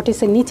 অ্যাপ্রুভাল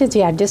নোটিসের নিচে যে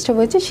অ্যাড্রেসটা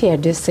হয়েছে সেই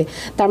অ্যাড্রেসে।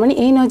 তার মানে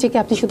এই নয় যে কি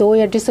আপনি শুধু ওই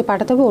অ্যাড্রেসে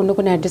পাঠাতে হবে, অন্য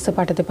কোনো অ্যাড্রেসে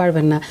পাঠাতে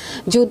পারবেন না।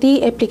 যদি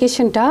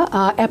অ্যাপ্লিকেশনটা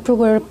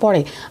অ্যাপ্রুভাল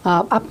পরে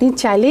আপনি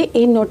চাইলে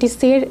এই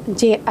নোটিসের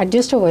যে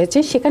অ্যাড্রেসটা হয়েছে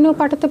সেখানেও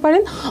পাঠাতে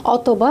পারেন,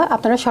 অথবা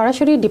আপনারা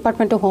সরাসরি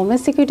ডিপার্টমেন্ট অফ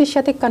হোমল্যান্ড সিকিউরিটির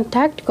সাথে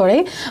কন্ট্যাক্ট করে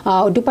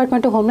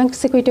ডিপার্টমেন্ট অফ হোমল্যান্ড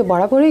সিকিউরিটি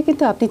বরাবরই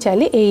কিন্তু আপনি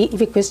চাইলে এই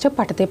রিকোয়েস্টটা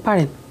পাঠাতে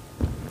পারেন।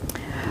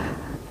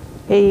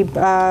 এই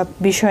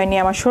বিষয়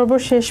নিয়ে আমার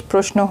সর্বশেষ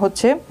প্রশ্ন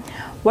হচ্ছে,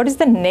 what is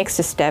the next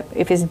step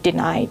if is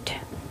denied,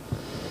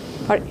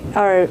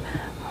 R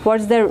what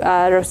is the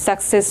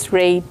success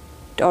rate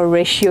or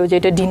ratio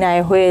যেটা ডিনাই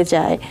হয়ে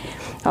যায়,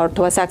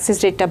 অথবা সাকসেস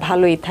রেটটা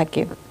ভালোই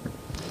থাকে?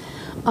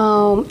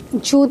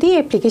 যদি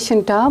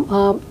অ্যাপ্লিকেশনটা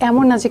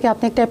এমন না যে কি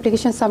আপনি একটা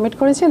অ্যাপ্লিকেশন সাবমিট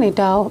করেছেন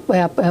এটা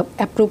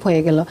অ্যাপ্রুভ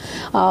হয়ে গেল,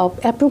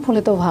 অ্যাপ্রুভ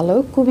হলে তো ভালো,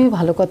 খুবই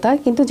ভালো কথা,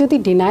 কিন্তু যদি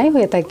ডিনাই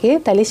হয়ে থাকে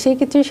তাহলে সেই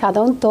ক্ষেত্রে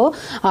সাধারণত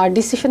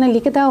ডিসিশনে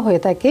লিখে দেওয়া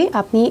হয়ে থাকে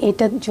আপনি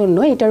এটার জন্য,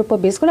 এটার উপর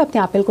বেস করে আপনি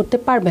আপিল করতে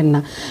পারবেন না।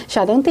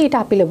 সাধারণত এটা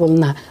আপিলেবল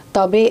না,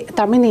 তবে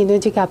তার মানে এই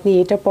নয় যে আপনি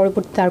এটার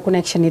পরবর্তীতে আর কোনো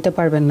অ্যাকশন নিতে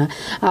পারবেন না।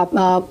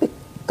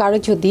 কারো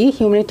যদি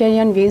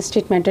হিউম্যানিটারিয়ান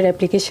রিইনস্টেটমেন্টের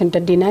অ্যাপ্লিকেশনটা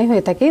ডিনাই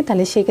হয়ে থাকে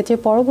তাহলে সেক্ষেত্রে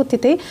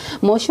পরবর্তীতে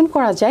মোশন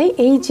করা যায়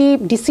এই যে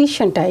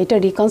ডিসিশনটা এটা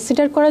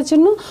রিকনসিডার করার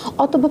জন্য,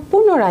 অথবা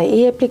পুনরায়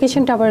এই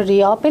অ্যাপ্লিকেশনটা আবার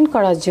রিওপেন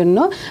করার জন্য,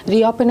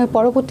 রিওপেনের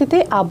পরবর্তীতে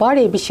আবার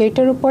এই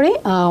বিষয়টার উপরে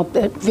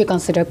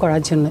রিকনসিডার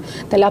করার জন্য।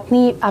 তাহলে আপনি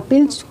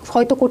আপিল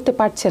হয়তো করতে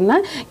পারছেন না,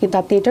 কিন্তু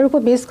আপনি এটার উপর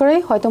বেস করে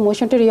হয়তো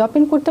মোশনটা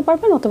রিওপেন করতে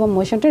পারবেন অথবা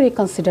মোশনটা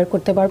রিকনসিডার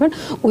করতে পারবেন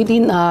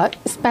উইদিন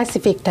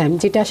স্পেসিফিক টাইম,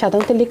 যেটা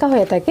সাধারণত লেখা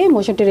হয়ে থাকে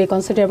মোশনটা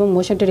রিকনসিডার এবং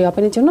মোশনটা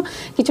রিওপেনের জন্য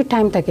কিছু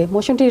টাইম থাকে।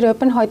 মোশনটি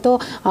রিওপেন হয়তো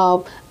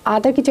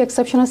আদার কিছু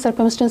এক্সেপশনাল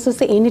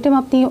সার্কামস্টেন্সেসে এনি টাইম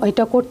আপনি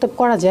ওইটা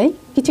করা যায়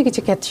কিছু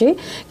কিছু ক্ষেত্রে,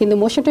 কিন্তু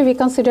মোশনটি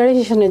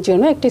রিকনসিডারেশনের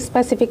জন্য একটা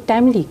স্পেসিফিক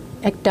টাইমলি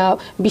একটা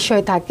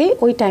বিষয় থাকে,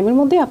 ওই টাইমের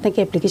মধ্যে আপনাকে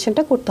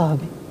অ্যাপ্লিকেশনটা করতে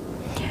হবে।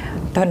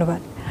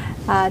 ধন্যবাদ।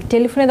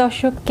 টেলিফোনে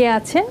দর্শক কে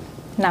আছেন,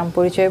 নাম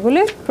পরিচয়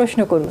বলে প্রশ্ন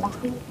করুন।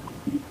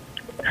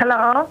 হ্যালো।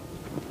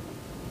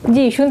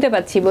 জি, শুনতে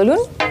পাচ্ছি, বলুন।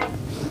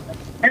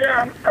 হ্যালো,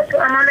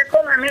 আসসালামু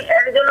আলাইকুম, আমি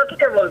অ্যারিজোনা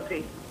থেকে বলছি।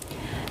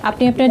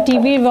 আপনি আপনার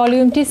টিভির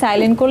ভলিউমটি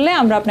সাইলেন্ট করলে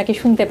আমরা আপনাকে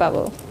শুনতে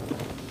পাবো।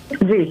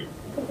 জি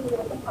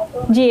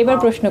জি, এবার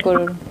প্রশ্ন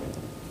করুন।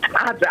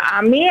 আচ্ছা,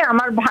 আমি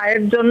আমার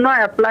ভাইয়ের জন্য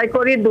অ্যাপ্লাই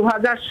করি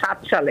 2007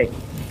 সালে,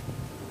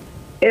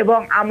 এবং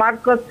আমার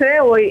কাছে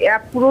ওই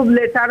অ্যাপ্রুভ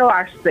লেটারও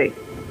আসছে,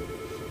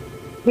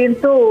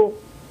 কিন্তু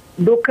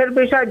দুঃখের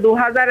বিষয়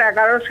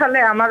 2011 সালে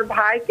আমার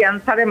ভাই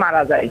ক্যান্সারে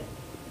মারা যায়।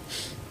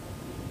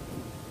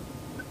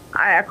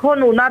 এখন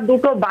ওনার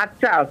দুটো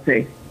বাচ্চা আছে।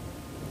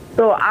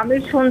 তো আমি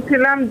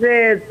শুনছিলাম যে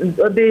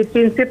যদি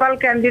প্রিন্সিপাল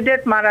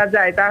ক্যান্ডিডেট মারা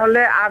যায়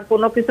তাহলে আর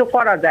কোনো কিছু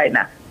করা যায়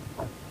না,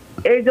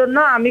 এই জন্য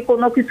আমি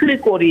কোনো কিছুই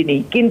করিনি,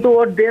 কিন্তু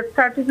ওর ডেথ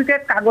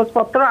সার্টিফিকেট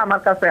কাগজপত্র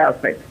আমার কাছে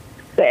আছে।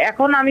 তো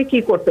এখন আমি কি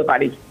করতে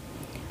পারি?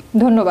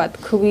 ধন্যবাদ,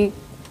 খুবই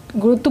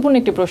গুরুত্বপূর্ণ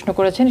একটি প্রশ্ন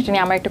করেছেন। এটা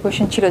নিয়ে আমার একটা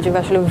কোয়েশ্চেন ছিল যে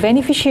আসলে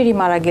বেনিফিশিয়ারি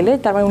মারা গেলে,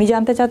 তার মানে উনি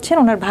জানতে চাচ্ছেন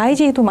ওনার ভাই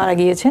যেহেতু মারা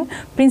গিয়েছেন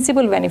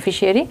প্রিন্সিপাল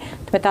বেনিফিশিয়ারি,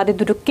 তবে তাদের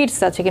দুটো কিডস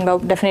আছে কিংবা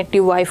ডেফিনেটলি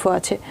ওয়াইফও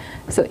আছে,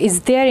 so is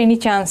there any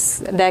chance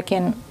that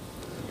can?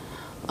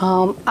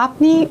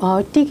 আপনি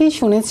ঠিকই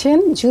শুনেছেন,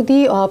 যদি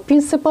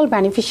প্রিন্সিপাল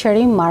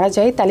বেনিফিশিয়ারি মারা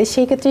যায় তাহলে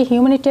সেই ক্ষেত্রে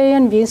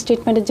হিউম্যানিটারিয়ান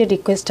রিইনস্টেটমেন্টের যে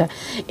রিকোয়েস্টটা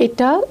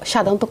এটা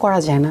সাধারণত করা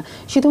যায় না।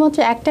 শুধুমাত্র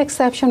একটা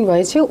এক্সেপশন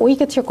রয়েছে, ওই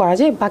ক্ষেত্রে করা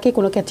যায়, বাকি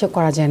কোনো ক্ষেত্রে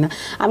করা যায় না।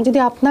 আমি যদি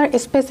আপনার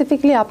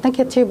স্পেসিফিকলি আপনার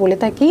ক্ষেত্রে বলে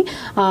থাকি,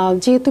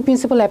 যেহেতু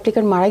প্রিন্সিপাল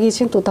অ্যাপ্লিকেন্ট মারা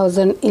গিয়েছেন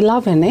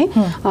 2011-এ,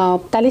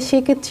 তাহলে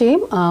সেক্ষেত্রে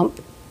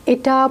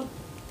এটা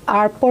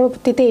আর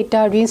পরবর্তীতে এটা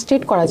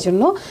রিইনস্টেট করার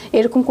জন্য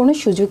এরকম কোনো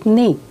সুযোগ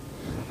নেই।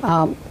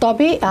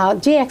 তবে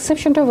যে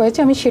এক্সেপশনটা রয়েছে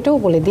আমি সেটাও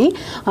বলে দিই,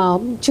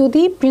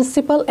 যদি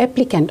প্রিন্সিপাল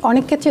অ্যাপ্লিক্যান্ট,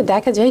 অনেক ক্ষেত্রে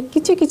দেখা যায়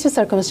কিছু কিছু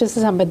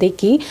সার্কামস্টেন্সেস আমরা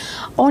দেখি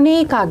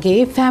অনেক আগে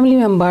ফ্যামিলি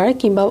মেম্বার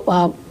কিংবা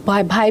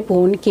ভাই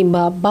বোন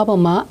কিংবা বাবা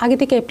মা আগে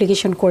থেকে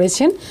অ্যাপ্লিকেশন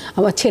করেছেন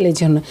আমার ছেলের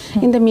জন্য,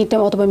 ইন দ্য মিড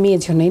টাইম অথবা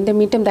মেয়ের জন্য, ইন দ্য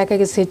মিড টাইম দেখা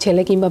গেছে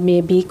ছেলে কিংবা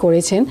মেয়ে বিয়ে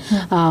করেছেন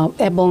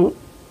এবং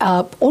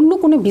অন্য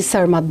কোনো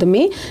ভিসার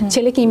মাধ্যমে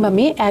ছেলে কিংবা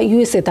মেয়ে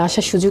ইউএসএতে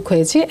আসার সুযোগ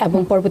হয়েছে এবং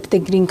পরবর্তীতে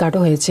গ্রিন কার্ডও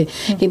হয়েছে,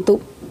 কিন্তু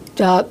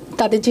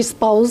তাদের যে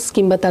স্পাউস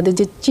কিংবা তাদের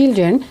যে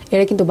চিলড্রেন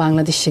এরা কিন্তু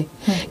বাংলাদেশে,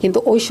 কিন্তু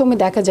ওই সময়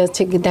দেখা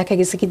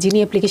গেছে কি যিনি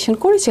অ্যাপ্লিকেশন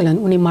করেছিলেন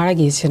উনি মারা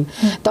গিয়েছেন।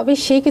 তবে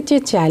সেই ক্ষেত্রে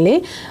চাইলে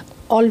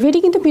অলরেডি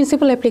কিন্তু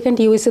principal applicant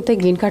ইউএসএতে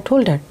green card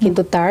holder,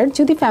 কিন্তু তার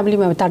যদি ফ্যামিলি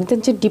মেম্বার, তাদের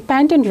যে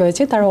ডিপেন্ডেন্ট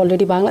রয়েছে তারা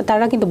অলরেডি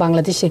তারা কিন্তু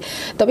বাংলাদেশে।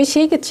 তবে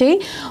সেই ক্ষেত্রে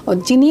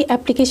যিনি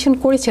অ্যাপ্লিকেশন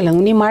করেছিলেন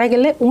উনি মারা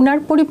গেলে ওনার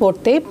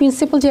পরিবর্তে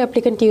প্রিন্সিপাল যে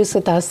অ্যাপ্লিক্যান্ট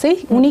ইউএসএতে আছে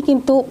উনি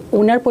কিন্তু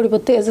ওনার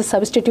পরিবর্তে এজ এ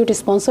সাবস্টিটিউট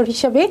স্পন্সর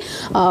হিসাবে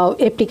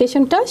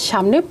অ্যাপ্লিকেশনটা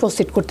সামনে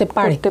প্রসিড করতে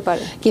পারে।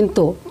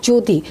 কিন্তু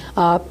যদি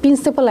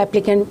প্রিন্সিপাল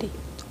অ্যাপ্লিক্যান্ট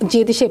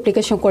যে দেশে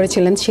অ্যাপ্লিকেশন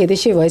করেছিলেন সে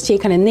দেশে রয়েছে,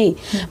 এখানে নেই,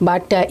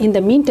 but in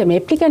the mean time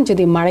applicant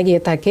যদি মারা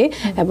গিয়ে থাকে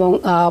এবং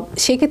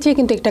সেক্ষেত্রে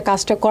কিন্তু একটা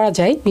কাজটা করা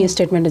যায়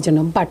রিইনস্টেটমেন্টের জন্য।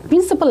 বাট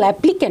প্রিন্সিপাল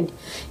অ্যাপ্লিক্যান্ট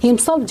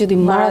হিমসেলফ যদি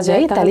মারা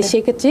যায় তাহলে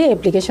সেক্ষেত্রে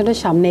অ্যাপ্লিকেশনটা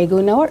সামনে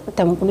এগিয়ে নেওয়ার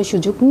তেমন কোনো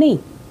সুযোগ নেই।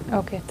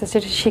 ওকে, তো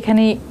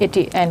সেখানেই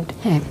এটি এন্ড।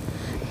 হ্যাঁ,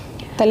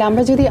 তাহলে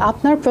আমরা যদি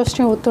আপনার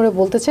প্রশ্নের উত্তরে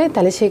বলতে চাই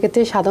তাহলে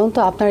সেক্ষেত্রে সাধারণত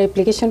আপনার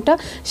অ্যাপ্লিকেশনটা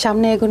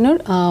সামনে এগোনোর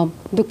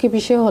দুঃখের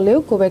বিষয় হলেও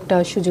খুব একটা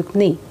সুযোগ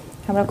নেই।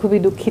 আমরা খুবই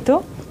দুঃখিত।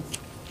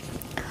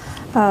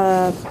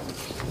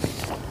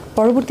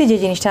 পরবর্তী যে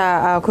জিনিসটা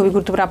খুবই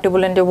গুরুত্বপূর্ণ, আপনি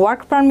বললেন যে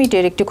ওয়ার্ক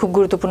পারমিটের একটি খুব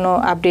গুরুত্বপূর্ণ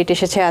আপডেট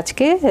এসেছে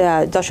আজকে,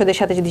 দর্শকদের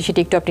সাথে যদি সেটি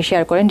একটু আপনি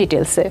শেয়ার করেন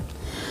ডিটেলসে।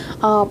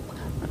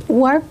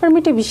 ওয়ার্ক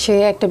পারমিটের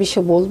বিষয়ে একটা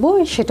বিষয় বলবো,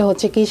 সেটা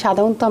হচ্ছে কি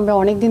সাধারণত আমরা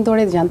অনেক দিন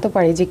ধরে জানতে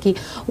পারি যে কি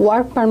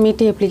ওয়ার্ক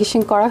পারমিটে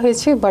অ্যাপ্লিকেশন করা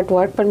হয়েছে, বাট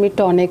ওয়ার্ক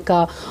পারমিটটা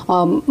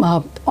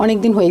অনেক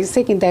দিন হয়ে গেছে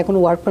কিন্তু এখন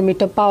ওয়ার্ক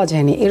পারমিটটা পাওয়া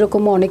যায়নি,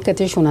 এরকমও অনেক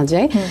ক্ষেত্রে শোনা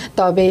যায়।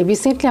 তবে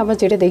রিসেন্টলি আমরা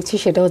যেটা দেখছি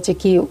সেটা হচ্ছে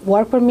কি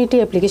ওয়ার্ক পারমিটে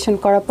অ্যাপ্লিকেশন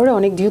করার পরে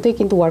অনেক দ্রুতই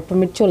কিন্তু ওয়ার্ক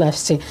পারমিট চলে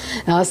আসছে।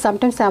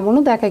 সামটাইমস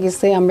এমনও দেখা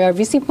গেছে আমরা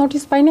রিসিভ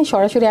নোটিস পাই না,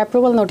 সরাসরি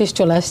অ্যাপ্রুভাল নোটিস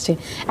চলে আসছে,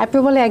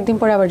 অ্যাপ্রুভালে একদিন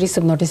পরে আবার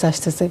রিসিভ নোটিস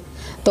আসতেছে।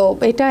 তো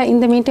এটা ইন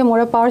দ্য মিন টাইম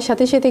ওরা পাওয়ার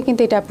সাথে সাথে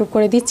কিন্তু এটা অ্যাপ্রুভ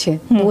করে দিচ্ছে,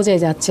 বোঝাই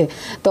যাচ্ছে।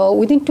 তো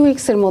উইদিন 2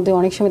 উইক্সের মধ্যে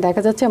অনেক সময়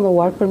দেখা যাচ্ছে আমরা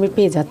ওয়ার্ক পারমিট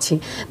পেয়ে যাচ্ছি।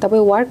 তবে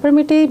ওয়ার্ক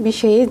পারমিটের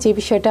বিষয়ে যে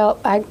বিষয়টা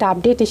একটা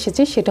আপডেট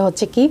এসেছে সেটা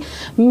হচ্ছে কি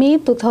মে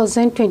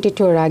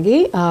 2022 আগে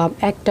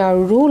একটা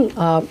রুল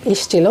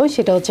এসেছিল,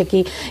 সেটা হচ্ছে কি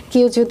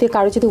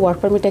কারো যদি ওয়ার্ক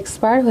পারমিট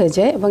এক্সপায়ার হয়ে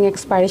যায় এবং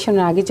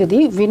এক্সপায়ারেশনের আগে যদি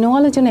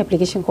রিনিউয়ালের জন্য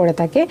অ্যাপ্লিকেশন করে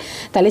থাকে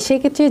তাহলে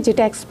সেক্ষেত্রে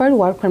যেটা এক্সপায়ার্ড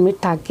ওয়ার্ক পারমিট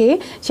থাকে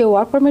সেই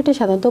ওয়ার্ক পারমিটে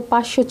সাধারণত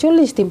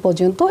 540 দিন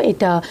পর্যন্ত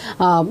এটা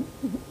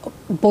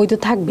বৈধ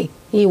থাকবে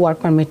এই ওয়ার্ক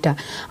পারমিটটা।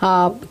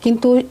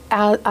 কিন্তু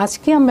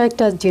আজকে আমরা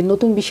একটা যে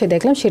নতুন বিষয়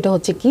দেখলাম সেটা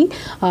হচ্ছে কি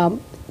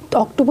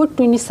অক্টোবর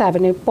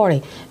 27-এর পরে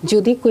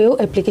যদি কেউ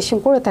অ্যাপ্লিকেশন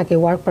করে থাকে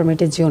ওয়ার্ক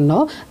পারমিটের জন্য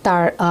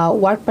তার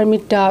ওয়ার্ক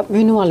পারমিটটা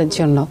রিনিউয়ালের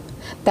জন্য,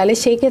 তাহলে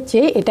সেই ক্ষেত্রে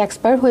এটা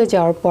এক্সপায়ার হয়ে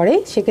যাওয়ার পরে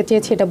সেক্ষেত্রে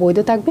সেটা বৈধ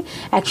থাকবে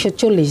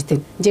 140 দিন,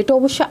 যেটা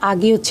অবশ্য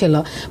আগেও ছিল।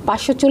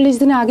 540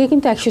 দিনের আগে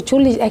কিন্তু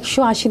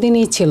 180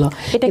 দিনই ছিল।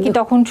 এটা কি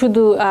তখন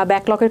শুধু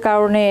ব্যাকলগের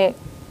কারণে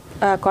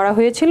করা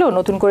হয়েছিল,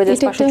 নতুন করে যে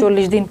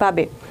 540 দিন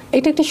পাবে?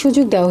 এটা একটা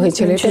সুযোগ দেওয়া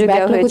হয়েছিল, এটা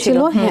ব্যাকলগ ছিল,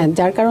 হ্যাঁ,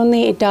 যার কারণে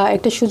এটা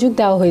একটা সুযোগ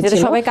দেওয়া হয়েছিল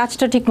যাতে সবাই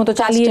কাজটা ঠিকমতো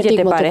চালিয়ে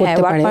যেতে পারে। হ্যাঁ,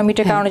 ওয়ার্ক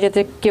পারমিটের কারণে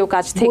যাতে কেউ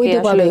কাজ থেকে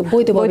আসলে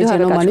বৈধভাবে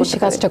যেন মানুষ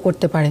কাজটা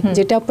করতে পারে।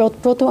 যেটা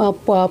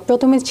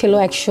প্রথমে ছিল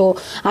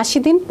 180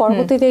 দিন,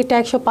 পরবর্তীতে এটা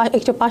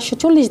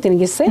 540 দিন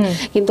গেছে।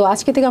 কিন্তু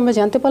আজকে থেকে আমরা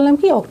জানতে পারলাম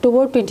কি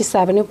অক্টোবর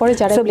 27-এর পরে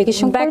যারা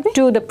অ্যাপ্লিকেশন করবে ব্যাক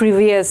টু দ্য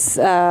প্রিভিয়াস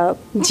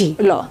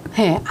ল,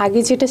 হ্যাঁ, আগে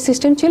যেটা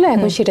সিস্টেম ছিল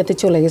এখন সেটাতে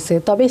চলে গেছে।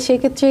 তবে সেই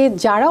ক্ষেত্রে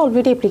যারা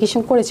অলরেডি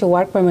অ্যাপ্লিকেশন করেছে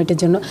ওয়ার্ক পারমিটের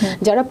জন্য,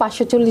 যারা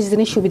 540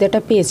 দিনের সুবিধাটা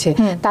পেয়েছে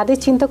তাদের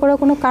চিন্তা করার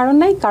কোনো কারণ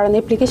নাই, কারণ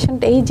অ্যাপ্লিকেশন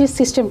এই যে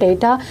সিস্টেমটা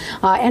এটা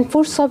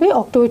এনফোর্স হবে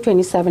অক্টোবর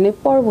 27-এর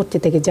পরবর্তী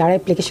থেকে যারা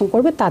অ্যাপ্লিকেশন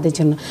করবে তাদের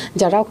জন্য।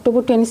 যারা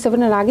অক্টোবর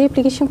 27-এর আগে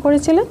অ্যাপ্লিকেশন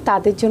করেছিলেন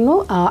তাদের জন্য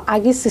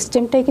আগের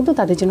সিস্টেমটাই কিন্তু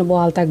তাদের জন্য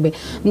বহাল থাকবে,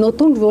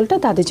 নতুন রুলটা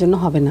তাদের জন্য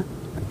হবে না।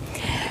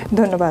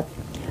 ধন্যবাদ।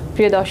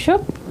 প্রিয় দর্শক,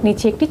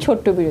 নিচে একটি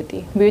ছোট্ট বিরতি,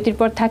 বিরতির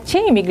পর থাকছে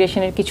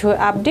ইমিগ্রেশনের কিছু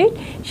আপডেট।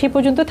 সে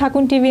পর্যন্ত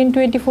থাকুন টিভিএন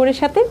 24-এর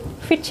সাথে,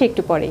 ফিরছে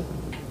একটু পরেই।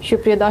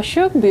 সুপ্রিয়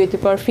দর্শক,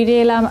 বিরতির পর ফিরে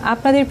এলাম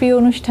আপনাদের প্রিয়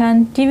অনুষ্ঠান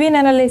টিভিএন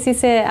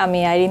অ্যানালাইসিসে। আমি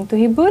আইরিন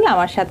তুহিবুল,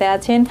 আমার সাথে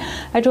আছেন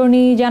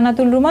অ্যাটর্নি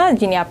জান্নাতুল রুমা,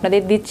 যিনি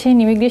আপনাদের দিচ্ছেন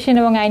ইমিগ্রেশন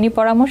এবং আইনি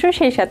পরামর্শ,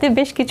 সেই সাথে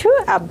বেশ কিছু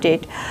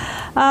আপডেট।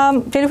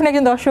 টেলিফোনে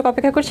একজন দর্শক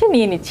অপেক্ষা করছে,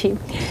 নিয়ে নিচ্ছি।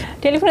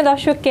 টেলিফোনে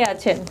দর্শক কে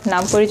আছেন?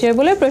 নাম পরিচয়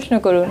বলে প্রশ্ন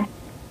করুন।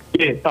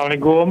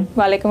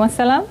 ওয়ালাইকুম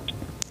আসসালাম।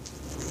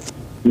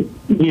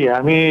 জি,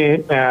 আমি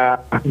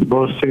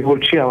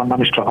বলছি, আমার নাম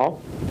মিস্টার হক।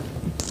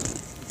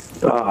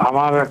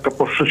 আমার একটা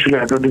প্রশ্ন ছিল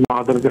অ্যাটর্নি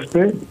মহোদয়ের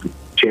কাছে,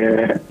 যে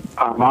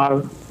আমার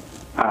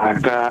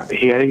একটা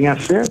হিয়ারিং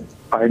আছে,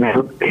 final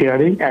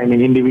hearing, I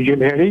mean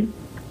individual hearing,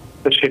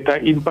 তো সেটা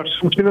ইন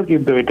পার্সন ছিল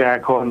কিন্তু এটা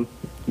এখন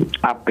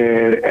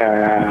আপনার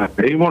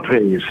রিমোট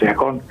হয়ে গেছে।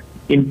 এখন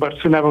ইন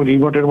পার্সন এবং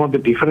রিমোটের মধ্যে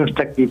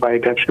ডিফারেন্সটা কি, বা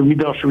এটা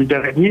সুবিধা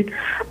অসুবিধাটা কি,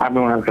 আমি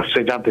ওনার কাছে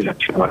জানতে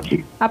চাচ্ছিলাম আর কি।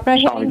 আপনার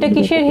হিয়ারিংটা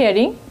কিসের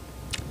হিয়ারিং?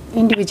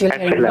 Individual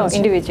hearing.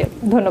 ইন্ডিভিজুয়াল।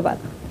 ধন্যবাদ।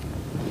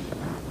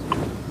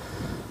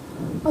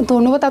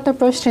 ধন্যবাদ আপনার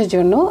প্রশ্নের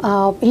জন্য।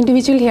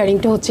 ইন্ডিভিজুয়াল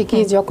হিয়ারিংটা হচ্ছে কি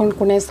যখন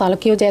কোনো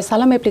কেউ যে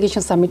সালাম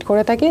অ্যাপ্লিকেশন সাবমিট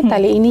করে থাকে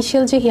তাহলে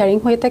ইনিশিয়াল যে হিয়ারিং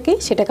হয়ে থাকে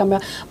সেটাকে আমরা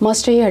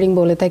মাস্টার হিয়ারিং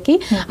বলে থাকি,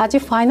 আর যে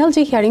ফাইনাল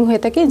যে হিয়ারিং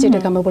হয়ে থাকে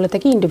যেটাকে আমরা বলে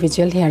থাকি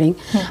ইন্ডিভিজুয়াল হিয়ারিং।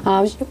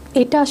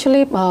 এটা আসলে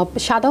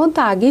সাধারণত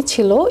আগে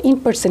ছিল ইন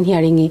পার্সন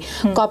হিয়ারিংয়ে,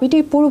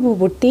 কোভিডের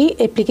পূর্ববর্তী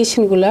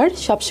অ্যাপ্লিকেশনগুলোর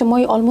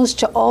সবসময় almost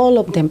all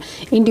of them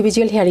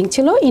individual hearing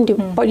ছিল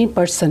ইন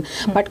পার্সন।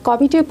 বাট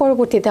কোভিডের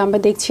পরবর্তীতে আমরা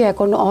দেখছি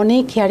এখন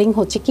অনেক হিয়ারিং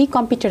হচ্ছে কি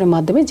কম্পিউটারের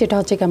মাধ্যমে, যেটা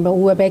হচ্ছে কি আমরা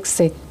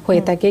ওয়েবএক্সে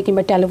হয়ে থাকে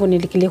কিংবা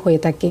টেলিফোনিক্যালি হয়ে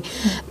থাকে।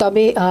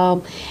 তবে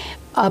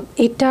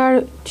এটার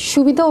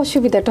সুবিধা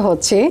অসুবিধাটা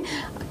হচ্ছে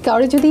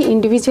কারো যদি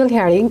ইন্ডিভিজুয়াল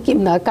হিয়ারিং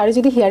কারো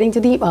যদি হিয়ারিং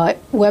যদি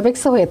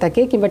ওয়েবএক্সে হয়ে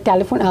থাকে কিংবা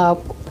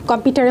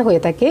কম্পিউটারে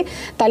হয়ে থাকে,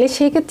 তাহলে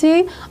সেক্ষেত্রে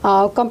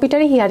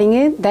কম্পিউটারে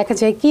হিয়ারিংয়ে দেখা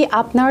যায় কি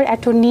আপনার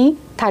অ্যাটর্নি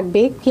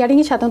থাকবে,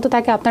 হিয়ারিংয়ে সাধারণত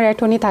থাকে আপনার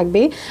অ্যাটর্নি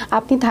থাকবে,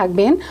 আপনি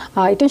থাকবেন,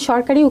 একজন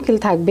সরকারি উকিল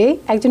থাকবে,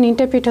 একজন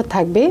ইন্টারপ্রিটার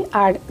থাকবে,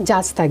 আর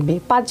জাজ থাকবে,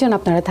 5 জন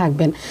আপনারা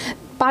থাকবেন।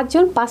 5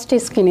 জন 5টা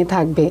স্ক্রিনে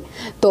থাকবে।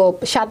 তো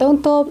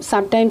সাধারণত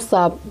সামটাইমস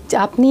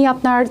আপনি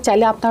আপনার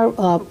চাইলে আপনার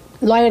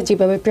লয়ার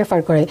যেভাবে প্রেফার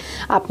করে,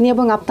 আপনি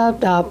এবং আপনার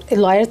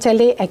লয়ার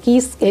চাইলে একই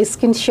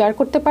স্ক্রিন শেয়ার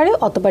করতে পারে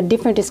অথবা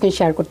ডিফারেন্ট স্ক্রিন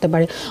শেয়ার করতে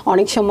পারে।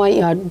 অনেক সময়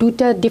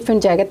 2টা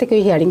ডিফারেন্ট জায়গা থেকে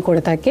হিয়ারিং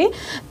করে থাকে।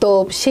 তো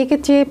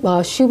সেক্ষেত্রে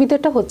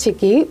সুবিধাটা হচ্ছে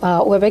কি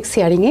ওয়েবএক্স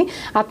হিয়ারিংয়ে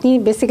আপনি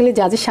বেসিক্যালি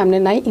জাজের সামনে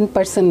নাই, ইন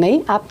পার্সন নাই,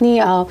 আপনি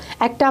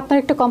আপনার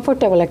একটা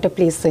কমফোর্টেবল একটা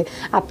প্লেসে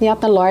আপনি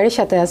আপনার লয়ারের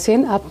সাথে আছেন,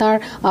 আপনার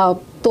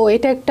তো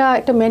এটা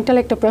একটা মেন্টাল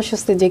একটা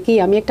প্রসেসে যে কি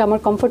আমি আমার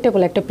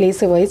কমফোর্টেবল একটা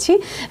প্লেসে রয়েছি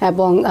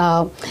এবং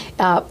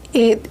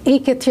এই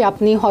ক্ষেত্রে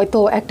আপনি হয়তো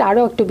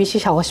আরও একটু বেশি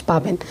সাহস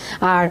পাবেন।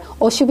 আর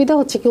অসুবিধা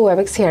হচ্ছে কি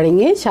ওয়েবএক্স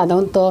হিয়ারিংয়ে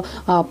সাধারণত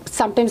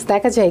সামটাইমস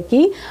দেখা যায় কি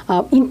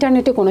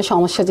ইন্টারনেটে কোনো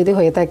সমস্যা যদি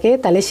হয়ে থাকে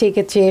তাহলে সেই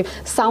ক্ষেত্রে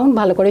সাউন্ড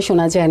ভালো করে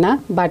শোনা যায় না।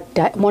 বাট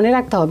মনে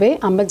রাখতে হবে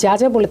আমরা যা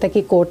বলে থাকি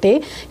কোর্টে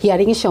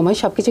হিয়ারিংয়ের সময়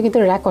সব কিছু কিন্তু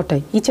রেকর্ড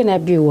হয়, ইচ অ্যান্ড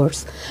এভরি ওয়ার্ডস।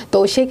 তো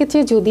সেক্ষেত্রে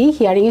যদি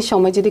হিয়ারিংয়ের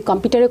সময় যদি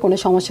কম্পিউটারে কোনো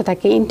সমস্যা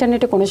থাকে,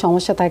 ইন্টারনেটে কোনো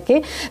সমস্যা থাকে,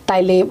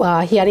 তাইলে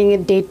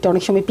হিয়ারিংয়ের ডেট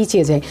অনেক সময়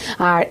পিছিয়ে যায়।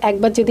 আর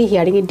একবার যদি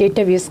হিয়ারিংয়ের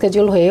ডেটটা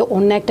রিস্কেডিউল হয়ে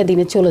অন্য একটা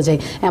দিনে চলে যায়,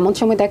 এমন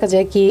সময় দেখা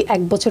যায় কি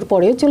 1 বছর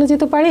পরেও চলে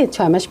যেতে পারে,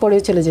 6 মাস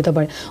পরেও চলে যেতে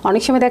পারে,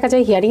 অনেক সময় দেখা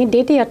যায় হিয়ারিংয়ের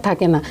ডেটই আর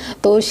থাকে না।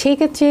 তো সেই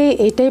ক্ষেত্রে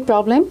এটাই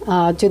প্রবলেম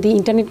যদি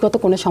ইন্টারনেটগত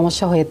কোনো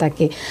সমস্যা হয়ে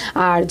থাকে।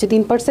 আর যদি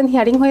ইন পার্সন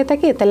হিয়ারিং হয়ে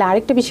থাকে তাহলে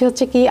আরেকটা বিষয়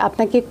হচ্ছে কি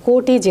আপনাকে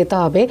কোর্টে যেতে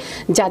হবে,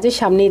 জাজের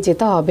সামনে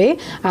যেতে হবে।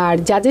 আর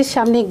জাজের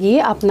সামনে গিয়ে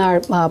আপনার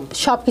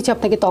সব কিছু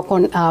আপনাকে তখন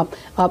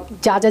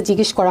যা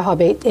জিজ্ঞেস করা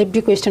হবে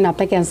এভরি কোয়েশ্চেন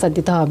আপনাকে অ্যান্সার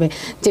দিতে হবে,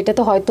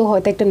 যেটাতে হয়তো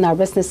একটা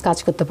নার্ভাসনেস কাজ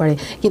করতে পারে।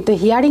 কিন্তু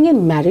হিয়ারিংয়ের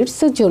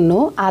ম্যারিটসের জন্য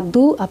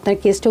আদৌ আপনার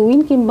কেসটা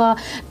উইন কিংবা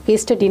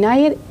কেসটা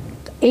ডিনাইয়ের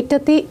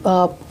এটাতে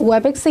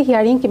ওয়েবএক্সে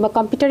হিয়ারিং কিংবা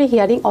কম্পিউটারে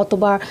হিয়ারিং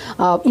অথবা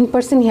ইন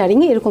পার্সন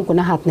হিয়ারিংয়ে এরকম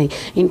কোনো হাত নেই।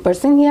 ইন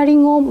পার্সন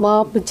হিয়ারিংও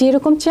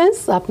যেরকম চান্স,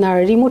 আপনার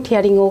রিমোট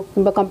হিয়ারিংও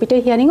কিংবা কম্পিউটার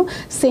হিয়ারিংও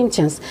সেম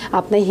চান্স।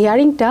 আপনার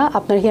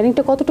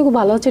হিয়ারিংটা কতটুকু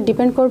ভালো হচ্ছে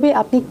ডিপেন্ড করবে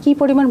আপনি কী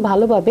পরিমাণ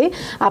ভালোভাবে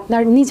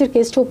আপনার নিজের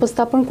কেসটা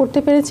উপস্থাপন করতে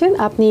পেরেছেন,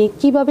 আপনি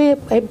কিভাবে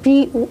এভরি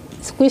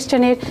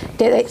কোয়েশ্চেনের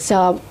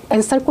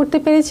অ্যান্সার করতে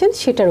পেরেছেন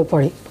সেটার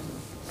উপরে।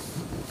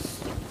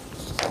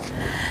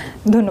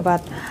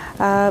 ধন্যবাদ।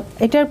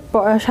 এটার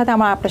সাথে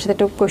আমার আপনার সাথে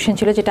একটা কোয়েশ্চেন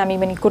ছিল যেটা আমি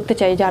করতে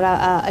চাই, যারা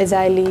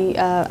ইসরায়েলি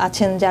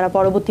আছেন যারা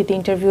পরবর্তীতে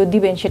ইন্টারভিউ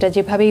দিবেন সেটা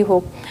যেভাবেই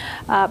হোক,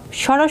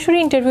 সরাসরি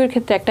ইন্টারভিউর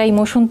ক্ষেত্রে একটা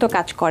ইমোশন তো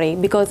কাজ করে,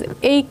 বিকজ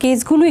এই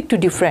কেসগুলো একটু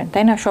ডিফারেন্ট,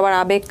 তাই না? সবার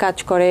আবেগ কাজ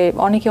করে,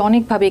 অনেকে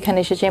অনেকভাবে এখানে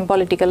এসেছেন,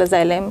 পলিটিক্যাল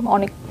অ্যাজাইলাম,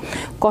 অনেক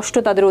কষ্ট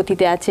তাদের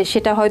অতীতে আছে,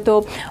 সেটা হয়তো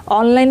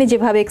অনলাইনে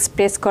যেভাবে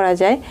এক্সপ্রেস করা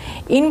যায়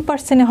ইন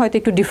পার্সনে হয়তো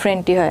একটু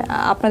ডিফারেন্টই হয়।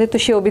 আপনাদের তো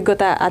সে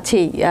অভিজ্ঞতা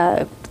আছেই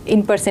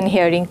ইন পার্সন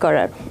হিয়ারিং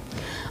করার।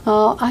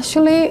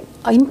 আসলে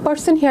ইন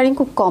পার্সন হিয়ারিং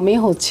খুব কমই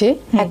হচ্ছে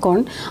এখন,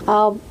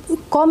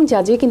 কম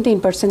জাজে কিন্তু ইন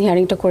পার্সন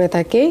হিয়ারিংটা করে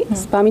থাকে।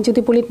 আমি যদি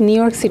বলি নিউ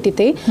ইয়র্ক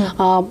সিটিতে,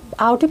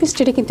 আউট অফ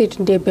স্টেটে কিন্তু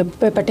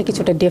ব্যাপারটা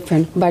কিছুটা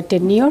different, but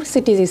new York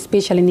city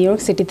specially new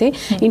York সিটিতে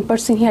ইন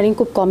পার্সন হিয়ারিং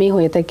খুব কমই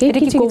হয়ে থাকে।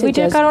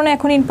 কোভিডের কারণে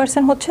এখন ইন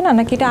পার্সন হচ্ছে না,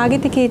 নাকি এটা আগে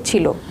থেকে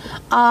ছিল?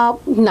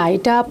 না,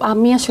 এটা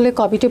আমি আসলে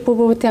কোভিডের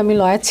পূর্ববর্তী আমি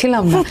লয়ার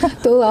ছিলাম না,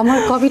 তো আমার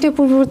কোভিডের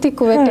পূর্ববর্তী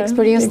খুব একটা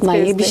এক্সপিরিয়েন্স নাই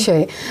এই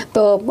বিষয়ে।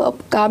 তো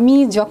আমি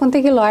যখন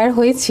থেকে লয়ার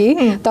হয়েছি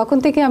তখন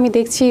থেকে আমি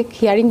দেখছি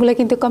হিয়ারিংগুলো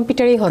কিন্তু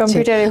কম্পিউটারেই হচ্ছে,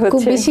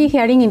 খুব বেশি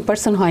হিয়ারিং ইন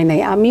পার্সন হয় নাই।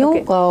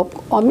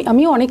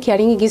 আমিও অনেক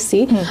হিয়ারিংয়ে গেছি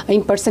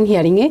ইন পার্সন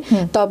হিয়ারিংয়ে,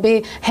 তবে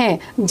হ্যাঁ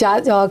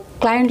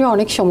ক্লায়েন্টরা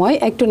অনেক সময়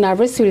একটু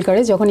নার্ভাস ফিল করে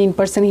যখন ইন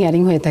পার্সন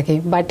হিয়ারিং হয়ে থাকে।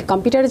 বাট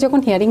কম্পিউটারে যখন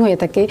হিয়ারিং হয়ে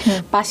থাকে,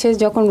 পাশে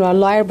যখন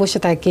লয়ার বসে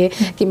থাকে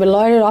কিংবা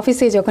লয়ারের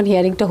অফিসে যখন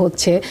হিয়ারিংটা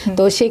হচ্ছে,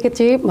 তো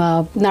সেক্ষেত্রে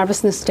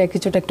নার্ভাসনেসটা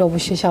কিছুটা একটা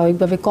অবশ্যই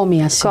স্বাভাবিকভাবে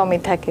কমই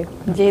থাকে,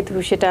 যেহেতু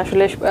সেটা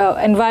আসলে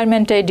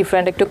এনভায়রনমেন্টটাই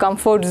ডিফারেন্ট, একটু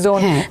কমফোর্ট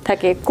জোন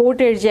থাকে,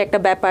 কোর্টের যে একটা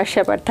ব্যাপার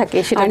স্যাপার থাকে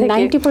সেটা।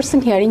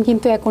 90% হিয়ারিং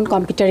কিন্তু এখন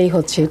কম্পিউটারেই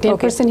হচ্ছে,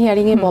 10%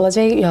 হিয়ারিং এ বলা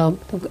যায়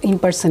ইন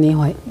পার্সনই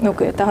হয়।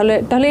 ওকে,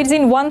 তাহলে it's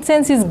in one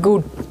sense is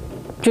good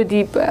যদি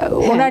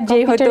ওনার যে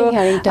হয়তো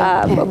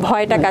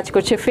ভয়টা কাজ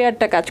করছে,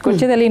 ফেয়ারটা কাজ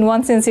করছে, তাহলে in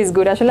one sense is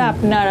good. আসলে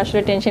আপনার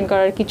আসলে টেনশন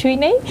করার কিছুই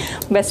নেই,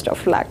 বেস্ট অফ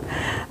লাক।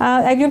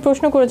 একজন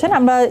প্রশ্ন করেছেন,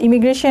 আমরা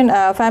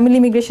ফ্যামিলি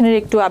ইমিগ্রেশনের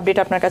একটু আপডেট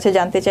আপনার কাছে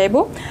জানতে চাইবো।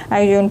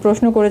 একজন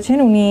প্রশ্ন করেছেন,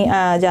 উনি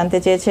জানতে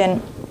চেয়েছেন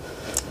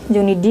যে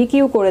উনি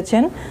ডিকিউ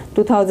করেছেন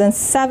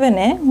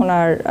 2007-এ।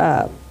 ওনার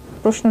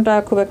প্রশ্নটা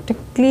খুব একটা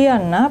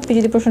ক্লিয়ার না, আপনি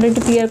যদি প্রশ্নটা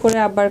একটু ক্লিয়ার করে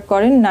আবার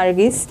করেন।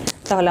 নার্গিস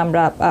তাহলে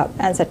আমরা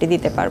অ্যান্সারটি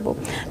দিতে পারবো।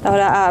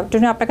 তাহলে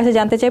আপনার কাছে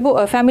জানতে চাইবো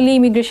ফ্যামিলি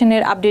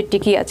ইমিগ্রেশনের আপডেটটি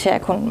কি আছে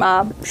এখন?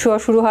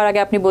 শুরু হওয়ার আগে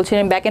আপনি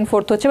বলছিলেন ব্যাক অ্যান্ড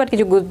ফোর্থ হচ্ছে, বাট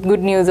কিছু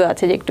গুড নিউজও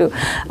আছে যে একটু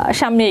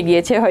সামনে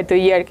এগিয়েছে হয়তো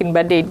ইয়ার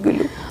কিংবা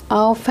ডেটগুলো।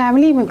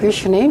 ফ্যামিলি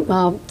ইমিগ্রেশনে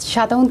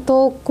সাধারণত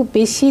খুব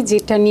বেশি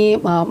যেটা নিয়ে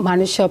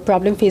মানুষ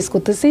প্রবলেম ফেস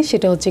করতেছে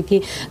সেটা হচ্ছে কি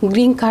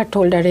গ্রিন কার্ড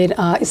হোল্ডারের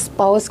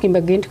স্পাউস কিংবা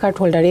গ্রিন কার্ড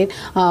হোল্ডারের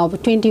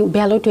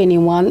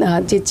 21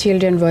 যে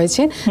চিলড্রেন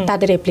রয়েছে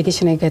তাদের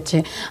অ্যাপ্লিকেশনের ক্ষেত্রে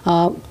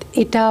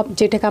এটা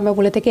যেটাকে আমরা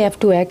বলে থাকি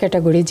F2A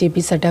ক্যাটাগরি যে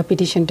ভিসাটা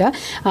পিটিশনটা,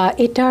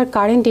 এটার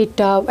কারেন্ট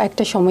ডেটটা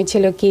একটা সময়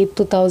ছিল কি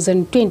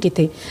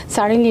 2020-তে,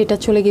 সাডেনলি এটা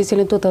চলে গিয়েছিল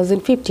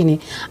 2015-এ,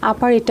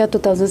 আবার এটা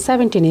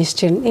 2017-এ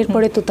এসছেন,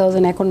 এরপরে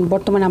 2000 এখন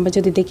বর্তমানে আমরা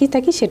যদি দেখি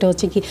থাকি সেটা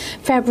হচ্ছে কি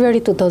ফেব্রুয়ারি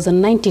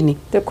 2019-এ।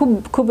 তো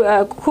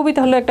খুবই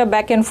তাহলে একটা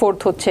ব্যাক অ্যান্ড ফোর্থ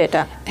হচ্ছে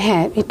এটা।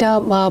 হ্যাঁ, এটা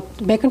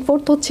ব্যাক অ্যান্ড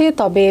ফোর্থ হচ্ছে,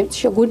 তবে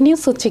গুড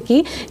নিউজ হচ্ছে কি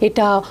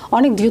এটা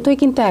অনেক দ্রুতই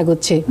কিন্তু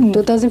এগোচ্ছে।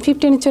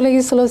 2015-এ চলে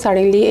গিয়েছিল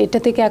সাডেনলি, এটা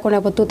থেকে এখন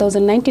আবার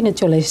 2019-এ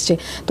চলে এসছে,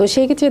 তো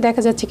সেই ক্ষেত্রে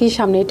দেখা যাচ্ছে কি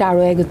সামনে এটা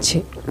আরও এগোচ্ছে।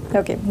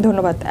 ওকে,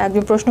 ধন্যবাদ।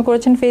 একজন প্রশ্ন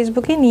করেছেন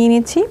ফেসবুকে, নিয়ে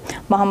নিচ্ছি।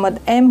 Mohammad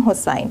M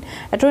Hossain,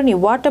 attorney,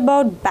 what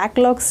about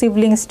backlog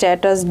sibling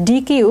status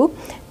DQ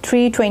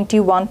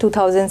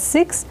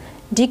 3/21/2006,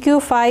 DQ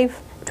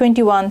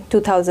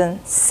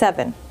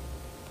 5/21/2007?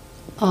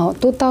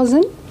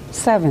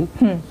 2007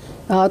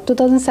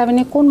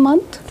 2007-এ কোন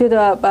মান্থ?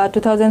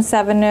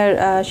 2007-এর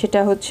সেটা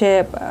হচ্ছে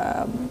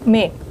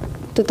মে।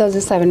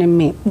 2007-এর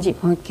মে, জি।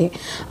 ওকে,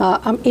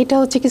 এটা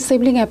হচ্ছে কি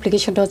সিবলিং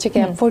অ্যাপ্লিকেশনটা হচ্ছে কি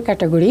F4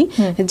 ক্যাটাগরি,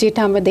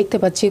 যেটা আমরা দেখতে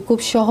পাচ্ছি খুব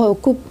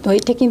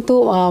এটা কিন্তু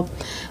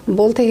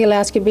বলতে গেলে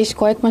আজকে বেশ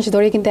কয়েক মাস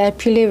ধরে কিন্তু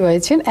এপ্রিলে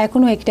রয়েছেন,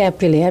 এখনও একটা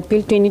এপ্রিল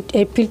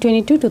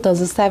 22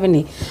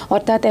 2007-এ,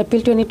 অর্থাৎ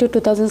এপ্রিল 22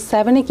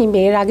 2007-এ কিংবা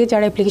এর আগে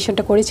যারা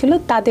অ্যাপ্লিকেশনটা করেছিল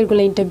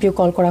তাদেরগুলো ইন্টারভিউ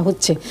কল করা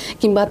হচ্ছে,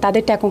 কিংবা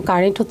তাদেরটা এখন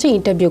কারেন্ট হচ্ছে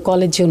ইন্টারভিউ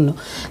কলের জন্য।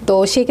 তো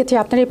সেক্ষেত্রে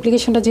আপনার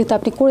অ্যাপ্লিকেশনটা যেহেতু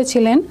আপনি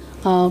করেছিলেন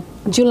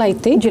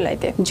জুলাইতে,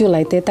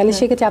 তাহলে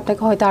সেক্ষেত্রে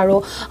আপনাকে হয়তো আরও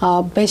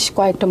বেশ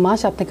কয়েকটা মাস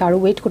আপনাকে আরও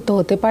ওয়েট করতে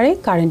হতে পারে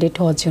কারেন্ট ডেট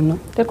হওয়ার জন্য।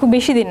 তো খুব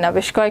বেশি দিন না,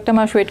 বেশ কয়েকটা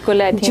মাস ওয়েট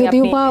করলে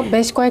যদিও বা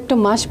বেশ কয়েকটা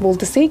মাস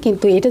বলতেছি,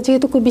 কিন্তু এটা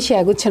যেহেতু খুব বেশি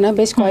এগোচ্ছে না,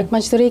 বেশ কয়েক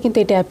মাস ধরেই কিন্তু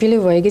এটা অ্যাপ্রিলে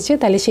হয়ে গেছে,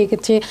 তাহলে সেই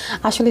ক্ষেত্রে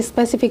আসলে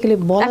স্পেসিফিক্যালি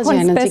বলা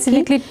যায় না,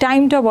 স্পেসিফিক্যালি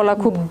টাইমটা বলা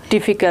খুব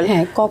ডিফিকাল্ট,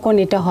 হ্যাঁ, কখন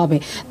এটা হবে।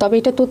 তবে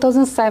এটা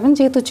 2007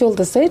 যেহেতু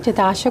চলতেছে,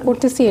 যেটা আশা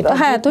করতেছি এটা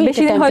হ্যাঁ তো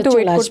বেশি দিন হয়তো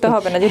ওয়েট করতে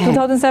হবে না, যে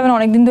 2007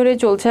 অনেক দিন ধরে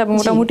চলছে এবং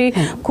মোটামুটি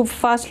খুব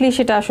ফাস্টলি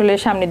সেটা আসলে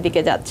সামনের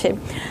দিকে যাচ্ছে।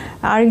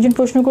 আরেকজন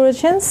প্রশ্ন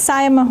করেছেন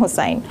Sayema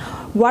Hossain,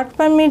 work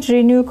permit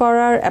renew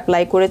করার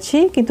অ্যাপ্লাই করেছি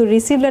কিন্তু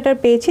রিসিভ লেটার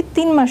পেয়েছি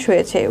 3 মাস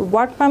হয়েছে,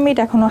 ওয়ার্ক পারমিট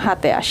এখনো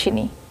হাতে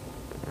আসেনি।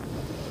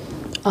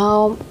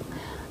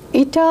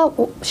 এটা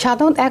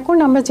সাধারণত এখন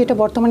আমরা যেটা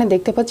বর্তমানে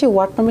দেখতে পাচ্ছি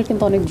ওয়ার্ক পারমিট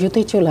কিন্তু অনেক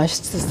দ্রুতই চলে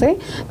আসতেছে,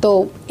 তো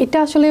এটা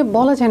আসলে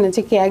বলা যায় না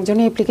যে কি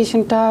একজনের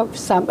অ্যাপ্লিকেশনটা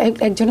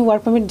একজনের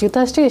ওয়ার্ক পারমিট দ্রুত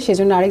আসছে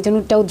সেজন্য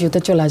আরেকজনেরটাও দ্রুত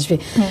চলে আসবে,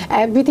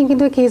 এভরিথিং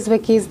কিন্তু কেস বাই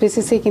কেস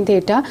বেসিসে কিন্তু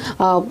এটা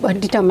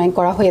ডিটারমাইন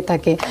করা হয়ে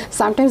থাকে।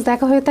 সামটাইমস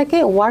দেখা হয়ে থাকে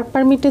ওয়ার্ক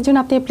পারমিটের জন্য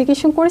আপনি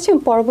অ্যাপ্লিকেশন করেছেন,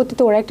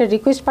 পরবর্তীতে ওরা একটা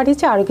রিকোয়েস্ট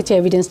পাঠিয়েছে, আরও কিছু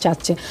এভিডেন্স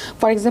চাচ্ছে।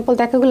 ফর এক্সাম্পল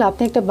দেখা গেলো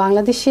আপনি একটা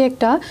বাংলাদেশি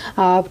একটা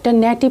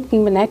নেটিভ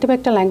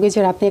একটা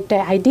ল্যাঙ্গুয়েজের আপনি একটা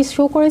আইডি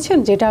শো করেছেন,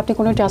 যেটা আপনি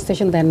কোনো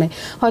ট্রান্সলেশন দেন নাই,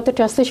 হয়তো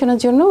ট্রান্সলেশনের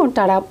জন্য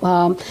তারা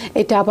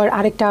এটা আবার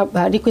আরেকটা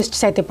রিকোয়েস্ট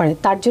চাইতে পারে,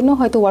 তার জন্য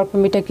হয়তো ওয়ার্ক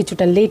পারমিটটা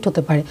কিছুটা লেট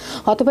হতে পারে,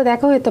 অথবা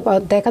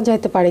দেখা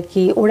যেতে পারে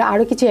কি ওরা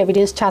আরও কিছু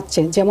এভিডেন্স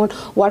চাচ্ছে। যেমন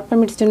ওয়ার্ক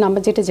পারমিটের জন্য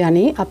আমরা যেটা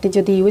জানি, আপনি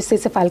যদি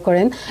ইউএসএসে ফাইল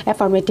করেন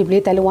অ্যাফার্মেটিভলি,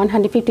 তাহলে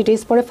 150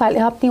 ডেজ পরে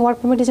আপনি ওয়ার্ক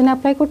পারমিটের জন্য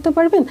অ্যাপ্লাই করতে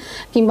পারবেন,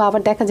 কিংবা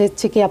আবার দেখা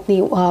যাচ্ছে কি আপনি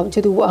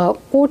যদি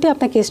কোর্টে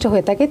আপনার কেসটা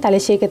হয়ে থাকে, তাহলে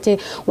সেই ক্ষেত্রে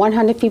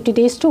 150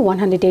 ডেজ টু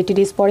 180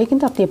 ডেজ পরে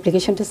কিন্তু আপনি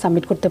অ্যাপ্লিকেশনটা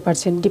সাবমিট করতে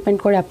পারছেন, ডিপেন্ড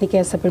করে আপনি কি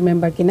এসএফের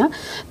মেম্বার কিনা।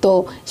 তো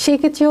সেই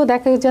ক্ষেত্রেও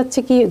দেখা যাচ্ছে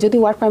কি যদি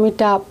ওয়ার্ক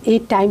পারমিটটা এই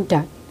টাইমটা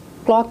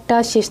ক্লকটা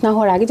শেষ না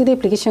হওয়ার আগে যদি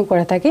অ্যাপ্লিকেশন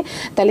করা থাকে,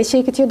 তাহলে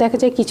সেই ক্ষেত্রেও দেখা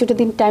যায় কিছুটা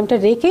দিন টাইমটা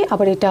রেখে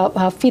আবার এটা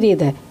ফিরিয়ে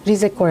দেয়,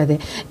 রিজেক্ট করে দেয়,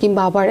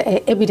 কিংবা আবার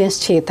এভিডেন্স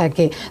চেয়ে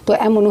থাকে। তো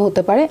এমনও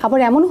হতে পারে, আবার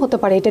এমনও হতে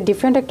পারে এটা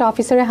ডিফারেন্ট একটা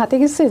অফিসারের হাতে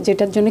গেছে,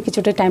 যেটার জন্য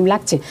কিছুটা টাইম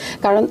লাগছে,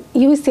 কারণ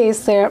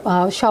ইউএসএসের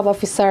সব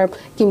অফিসার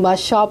কিংবা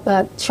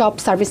সব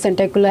সার্ভিস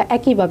সেন্টারগুলো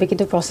একইভাবে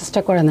কিন্তু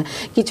প্রসেসটা করে না,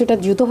 কিছুটা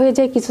দ্রুত হয়ে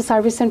যায় কিছু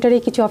সার্ভিস সেন্টারে,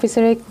 কিছু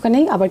অফিসারের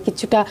ওখানেই আবার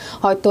কিছুটা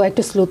হয়তো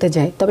একটু স্লোতে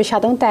যায়। তবে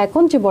সাধারণত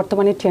এখন যে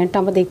বর্তমানে ট্রেন্ডটা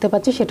আমরা দেখতে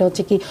পাচ্ছি সেটা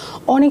হচ্ছে কি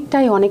অনেকটাই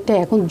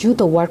এখন দ্রুত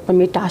ওয়ার্ক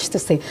পারমিটটা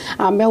আসতেছে।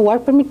 আমরা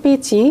ওয়ার্ক পারমিট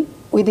পেয়েছি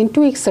উইদিন 2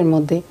 উইক্সের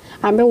মধ্যে,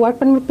 আমরা ওয়ার্ক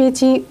পারমিট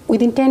পেয়েছি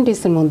উইদিন 10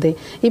 ডেজের মধ্যে,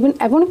 ইভেন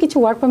এমন কিছু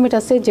ওয়ার্ক পারমিট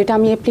আছে যেটা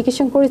আমি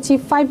অ্যাপ্লিকেশন করেছি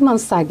 5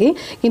 মান্থস আগে,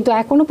 কিন্তু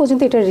এখনও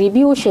পর্যন্ত এটা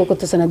রিভিউ শো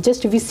করতেছে না,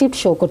 জাস্ট রিসিপ্ট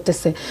শো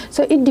করতেছে।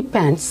 সো ইট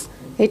ডিপেন্ডস,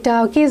 এটা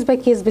কেস বাই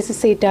কেস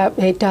বেসিসে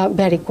এটা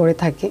ভ্যারি করে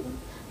থাকে।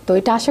 তো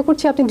এটা আশা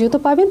করছি আপনি দ্রুত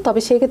পাবেন,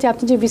 তবে সেই ক্ষেত্রে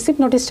আপনি যে রিসিপ্ট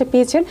নোটিশটা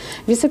পেয়েছেন,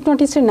 রিসিপ্ট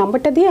নোটিশের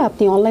নাম্বারটা দিয়ে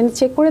আপনি অনলাইনে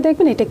চেক করে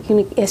দেখবেন এটা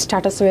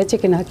স্ট্যাটাস হয়েছে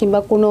কিনা, কিংবা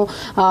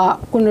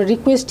কোনো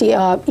রিকোয়েস্ট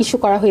ইস্যু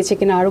করা হয়েছে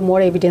কিনা আরও মোর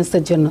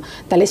এভিডেন্সের জন্য,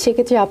 তাহলে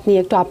সেক্ষেত্রে আপনি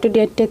একটু আপ টু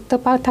ডেট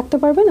থাকতে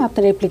পারবেন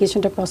আপনার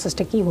অ্যাপ্লিকেশনটা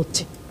প্রসেসটা কী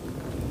হচ্ছে।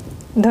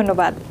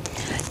 ধন্যবাদ।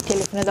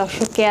 টেলিফোনে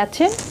দর্শক কে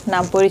আছে,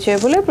 নাম পরিচয়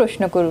বলে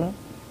প্রশ্ন করুন।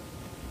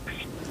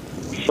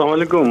 আসসালামু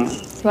আলাইকুম।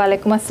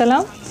 ওয়ালাইকুম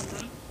আসসালাম।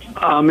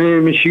 আমি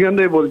মিশিগান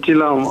থেকে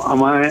বলছিলাম।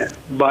 আমার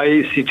ভাই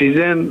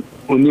সিটিজেন,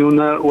 উনি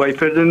ওনার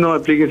ওয়াইফের জন্য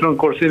অ্যাপ্লিকেশন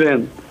করছিলেন,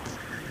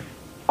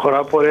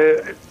 করার পরে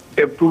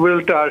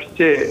অ্যাপ্রুভেলটা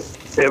আসছে।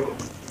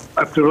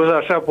 অ্যাপ্রুভেল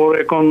আসার পর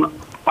এখন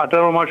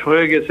 18 মাস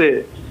হয়ে গেছে,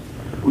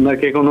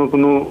 ওনাকে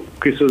কোনো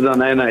কিছু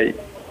জানায় নাই।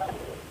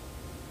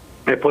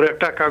 এরপরে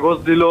একটা কাগজ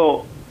দিল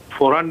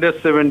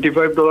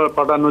 $475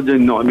 পাঠানোর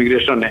জন্য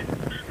ইমিগ্রেশনে,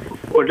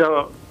 ওটা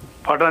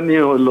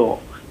পাঠানো হলো,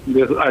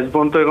 আজ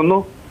পর্যন্ত এখনো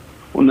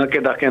ওনাকে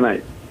ডাকে নাই।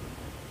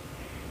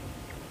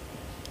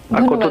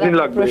 আর কতদিন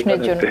লাগবে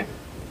প্রশ্নের জন্য?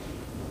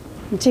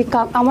 জি,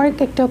 আমার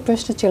একটা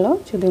প্রশ্ন ছিল,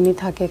 যদি উনি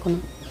থাকে কোনো।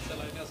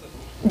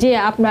 যে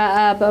আপনার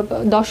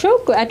দর্শক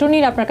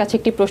অ্যাটর্নির আপনার কাছে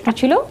একটি প্রশ্ন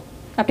ছিল,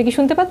 আপনি কি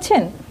শুনতে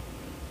পাচ্ছেন?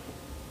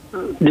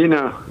 জি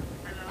না।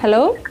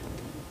 হ্যালো,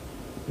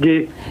 জি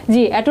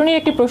জি, অ্যাটর্নির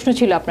একটি প্রশ্ন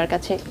ছিল আপনার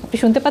কাছে, আপনি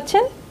শুনতে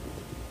পাচ্ছেন?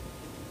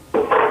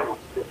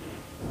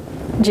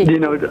 জি জি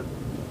না, ওইটা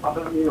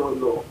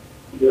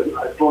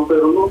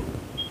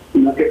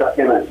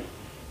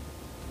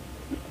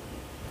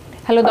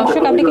হ্যালো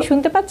দর্শক, আপনি কি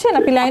শুনতে পাচ্ছেন?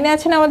 আপনি লাইনে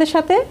আছেন আমাদের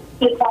সাথে?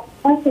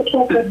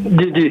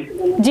 জি জি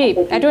জি,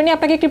 অ্যাটর্নি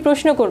আপনাকে একটি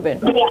প্রশ্ন করবেন।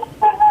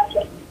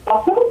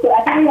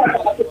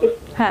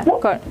 হ্যাঁ,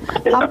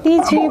 আপনি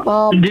যে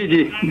জি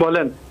জি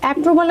বলেন।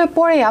 অ্যাপ্রুভালের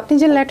পরে আপনি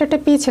যে লেটারটা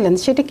পেয়েছিলেন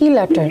সেটা কি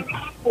লেটার?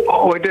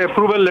 ওইটা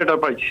অ্যাপ্রুভাল লেটার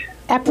পাইছি।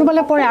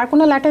 অ্যাপ্রুভালের পরে আর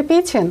কোনো লেটার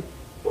পেয়েছেন?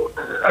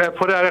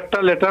 এরপরে আরেকটা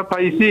লেটার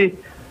পাইছি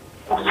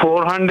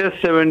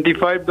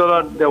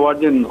 $475 দেওয়ার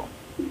জন্য,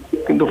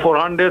 কিন্তু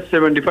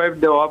 475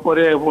 দেওয়ার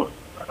পরে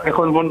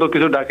এখন পর্যন্ত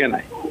কিছু ডাকে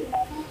নাই।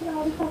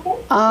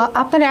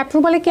 আপনার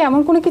অ্যাপ্রুভালে কি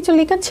এমন কোনো কিছু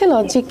লেখা ছিল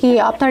যে কি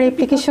আপনার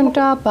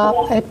অ্যাপ্লিকেশনটা বা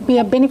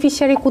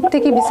বেনিফিশিয়ারি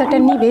কোত্থেকে ভিসাটা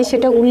নিবে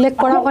সেটা উল্লেখ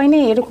করা হয়নি,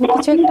 এরকম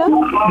কিছু একটা?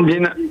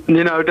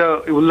 জি না, ওইটা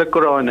উল্লেখ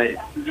করা হয় নাই,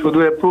 শুধু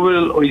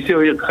অ্যাপ্রুভাল হইছে,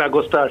 ওই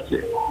কাগজটা আসছে।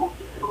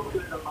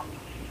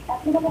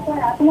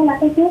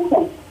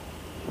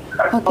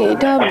 ওকে,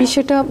 এটা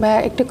বিষয়টা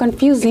একটু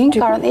কনফিউজিং,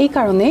 কারণ এই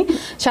কারণে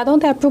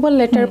সাধারণত অ্যাপ্রুভাল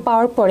লেটার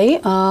পাওয়ার পরে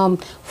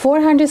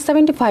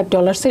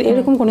 $475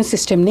 এরকম কোনো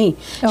সিস্টেম নেই।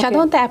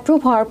 সাধারণত অ্যাপ্রুভ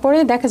হওয়ার পরে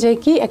দেখা যায়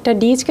কি একটা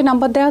ডিএইচকে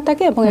নাম্বার দেওয়া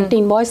থাকে এবং একটা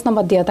ইনভয়েস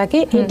নাম্বার দেওয়া থাকে।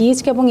 এই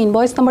ডিএইচকে এবং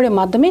ইনভয়েস নাম্বারের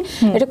মাধ্যমে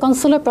এটা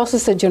কনসুলার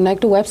প্রসেসের জন্য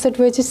একটা ওয়েবসাইট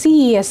রয়েছে,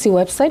 CESC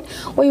ওয়েবসাইট।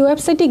 ওই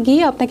ওয়েবসাইটে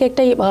গিয়ে আপনাকে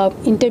একটা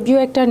ইন্টারভিউ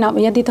একটা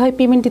দিতে হয়,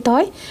 পেমেন্ট দিতে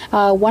হয়,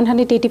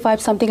 185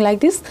 সামথিং লাইক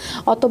দিস,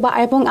 অথবা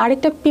এবং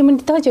আরেকটা পেমেন্ট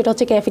দিতে হয় যেটা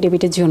হচ্ছে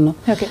অ্যাফিডেভিটের জন্য।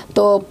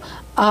 তো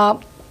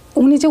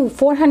উনি যে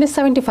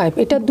 475,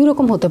 এটা দুই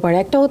রকম হতে পারে।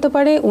 একটা হতে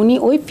পারে উনি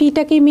ওই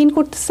ফিটাকেই মিন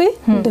করতেছে,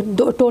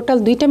 টোটাল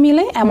দুইটা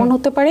মিলে এমন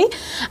হতে পারে।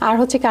 আর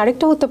হচ্ছে কি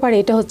আরেকটা হতে পারে,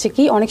 এটা হচ্ছে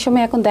কি অনেক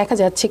সময় এখন দেখা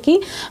যাচ্ছে কি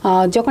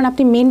যখন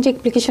আপনি মেন যে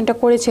অ্যাপ্লিকেশনটা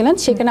করেছিলেন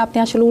সেখানে আপনি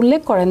আসলে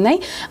উল্লেখ করেন নাই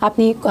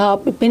আপনি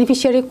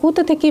বেনিফিশিয়ারি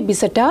কোথা থেকে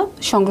ভিসাটা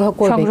সংগ্রহ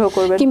করবেন,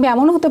 কিংবা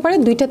এমন হতে পারে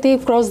দুইটাতে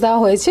ক্রস দেওয়া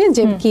হয়েছে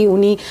যে কি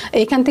উনি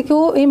এখান থেকেও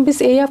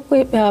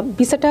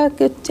ভিসাটা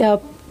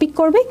পিক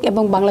করবে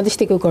এবং বাংলাদেশ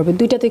থেকেও করবে,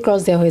 দুইটাতেই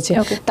ক্রস দেওয়া হয়েছে।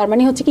 তার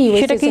মানে হচ্ছে কি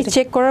সেটা কি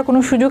চেক করার কোনো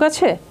সুযোগ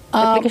আছে?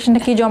 অ্যাপ্লিকেশনটা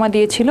কি জমা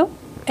দিয়েছিল?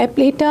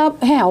 এটা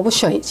হ্যাঁ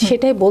অবশ্যই,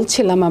 সেটাই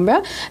বলছিলাম আমরা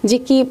যে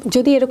কি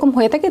যদি এরকম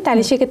হয়ে থাকে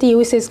তাহলে সেক্ষেত্রে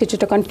ইউএসএস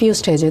কিছুটা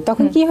কনফিউজড হয়ে যায়।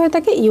 তখন কি হয়ে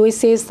থাকে,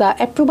 ইউএসএস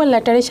অ্যাপ্রুভাল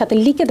লেটারের সাথে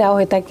লিখে দেওয়া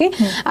হয়ে থাকে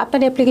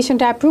আপনার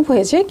অ্যাপ্লিকেশনটা অ্যাপ্রুভ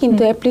হয়েছে,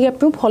 কিন্তু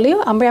অ্যাপ্রুভ হলেও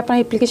আমরা আপনার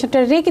অ্যাপ্লিকেশনটা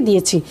রেখে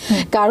দিয়েছি।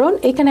 কারণ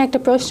এখানে একটা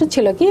প্রশ্ন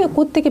ছিল কি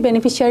কোত্থেকে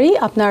বেনিফিশিয়ারি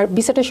আপনার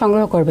ভিসাটা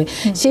সংগ্রহ করবে,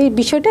 সেই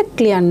বিষয়টা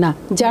ক্লিয়ার না,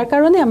 যার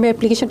কারণে আমরা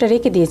অ্যাপ্লিকেশনটা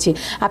রেখে দিয়েছি।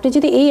 আপনি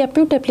যদি এই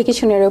অ্যাপ্রুভড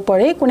অ্যাপ্লিকেশনের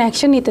উপরে কোনো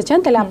অ্যাকশন নিতে চান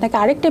তাহলে আপনাকে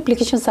আরেকটা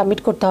অ্যাপ্লিকেশন সাবমিট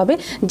করতে হবে,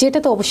 যেটা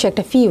তো অবশ্যই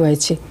একটা ফি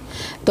রয়েছে।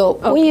 তো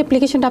ওই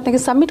অ্যাপ্লিকেশনটা আপনাকে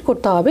সাবমিট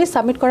করতে হবে,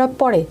 সাবমিট করার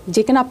পরে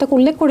যেখানে আপনাকে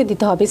উল্লেখ করে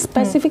দিতে হবে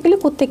স্পেসিফিক্যালি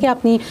কোত্থেকে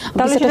আপনি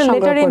ভিসাটা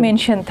সংগ্রহ করবেন, লেটারে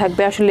মেনশন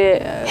থাকবে আসলে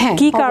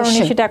কি কারণে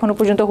সেটা এখনো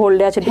পর্যন্ত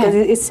হোল্ডে আছে, because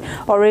it's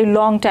already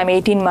long time,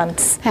 18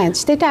 months. হ্যাঁ,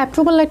 সেটা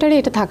অ্যাপ্রুভাল লেটারে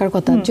এটা থাকার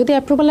কথা। যদি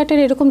অ্যাপ্রুভাল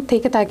লেটারে এরকম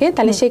থেকে থাকে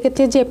তাহলে সেই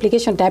ক্ষেত্রে যে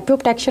অ্যাপ্লিকেশনটা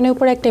অ্যাপ্রুভড অ্যাকশনের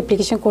উপর একটা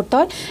অ্যাপ্লিকেশন করতে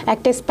হয়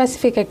একটা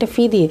স্পেসিফিক একটা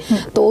ফি দিয়ে।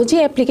 তো ওই যে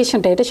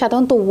অ্যাপ্লিকেশনটা এটা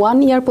সাধারণত 1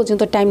 ইয়ার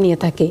পর্যন্ত টাইম নিয়ে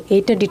থাকে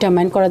এইটা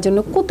ডিটারমাইন করার জন্য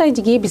কোথায়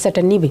গিয়ে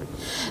ভিসাটা নিবে।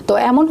 তো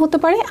এমন হতে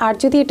পারে। আর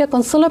যদি এটা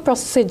কনসুলার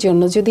প্রসেসের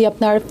জন্য যদি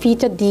আপনার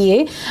ফিটা দিয়ে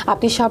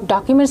আপনি সব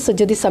ডকুমেন্টস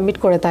যদি সাবমিট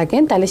করে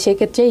থাকেন তাহলে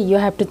সেক্ষেত্রে you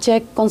have to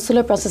check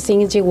consular processing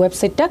যে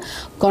ওয়েবসাইটটা,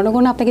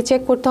 ঘন আপনাকে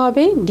চেক করতে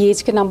হবে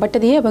ডিএইচকে নাম্বারটা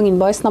দিয়ে এবং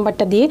ইনভয়েস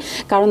নাম্বারটা দিয়ে।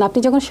 কারণ আপনি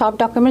যখন সব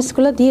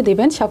ডকুমেন্টসগুলো দিয়ে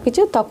দেবেন সব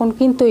কিছু, তখন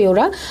কিন্তু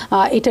ওরা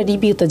এটা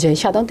রিভিউতে যায়।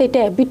 সাধারণত এটা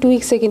এভরি 2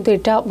 উইক্সে কিন্তু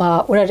এটা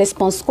ওরা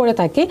রেসপন্স করে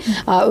থাকে,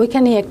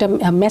 ওইখানে একটা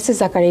মেসেজ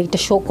আকারে এটা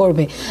শো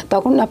করবে।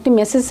 তখন আপনি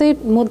মেসেজের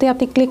মধ্যে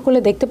আপনি ক্লিক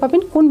করলে দেখতে পাবেন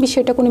কোন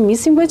বিষয়টা কোনো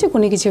মিসিং হয়েছে,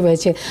 কোনো কিছু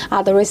হয়েছে,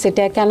 আদারওয়াইজ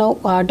সেটা কেন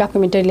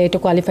ডকুমেন্টারি এটা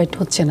কোয়ালিফাইড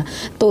হচ্ছে না।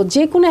 তো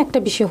যে কোনো একটা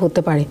বিষয়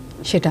হতে পারে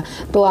সেটা।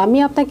 তো আমি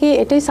আপনাকে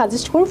এটাই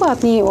সাজেস্ট করবো,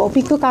 আপনি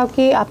অভিজ্ঞ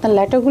কাউকে আপনার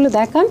লেটারগুলো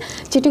দেখান,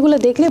 চিঠিগুলো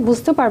দেখলে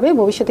বুঝতে পারবে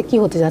ভবিষ্যতে কি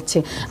হতে যাচ্ছে।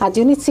 আর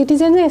যিনি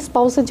সিটিজেনের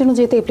স্পাউসের জন্য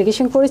যেহেতু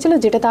অ্যাপ্লিকেশন করেছিল,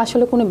 যেটাতে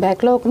আসলে কোনো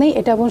ব্যাকলগ নেই,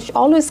 এটা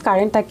অলওয়েজ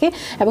কারেন্ট থাকে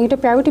এবং এটা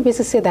প্রায়োরিটি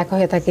বেসিসে দেখা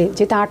হয়ে থাকে,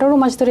 যেটা 18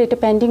 মাস ধরে এটা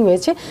পেন্ডিং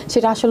রয়েছে,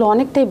 সেটা আসলে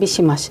অনেকটাই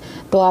বেশি মাস।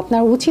 তো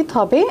আপনার উচিত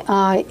হবে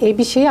এই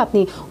বিষয়ে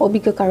আপনি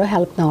অভিজ্ঞ কারো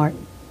হেল্প নেওয়ার।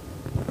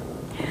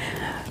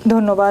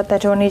 ধন্যবাদ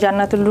অ্যাটর্নি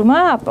জান্নাতুল রুমা,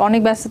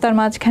 অনেক ব্যস্ততার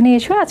মাঝখানে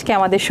এসে আজকে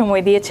আমাদের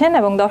সময় দিয়েছেন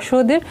এবং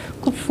দর্শকদের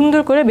খুব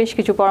সুন্দর করে বেশ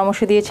কিছু পরামর্শ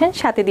দিয়েছেন,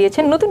 সাথে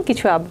দিয়েছেন নতুন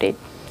কিছু আপডেট।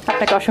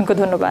 আপনাকে অসংখ্য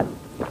ধন্যবাদ।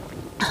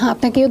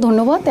 আপনাকেও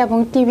ধন্যবাদ এবং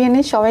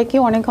টিভিএনের সবাইকে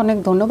অনেক অনেক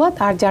ধন্যবাদ,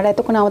 আর যারা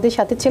এতক্ষণ আমাদের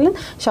সাথে ছিলেন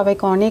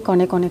সবাইকে অনেক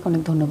অনেক অনেক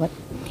অনেক ধন্যবাদ।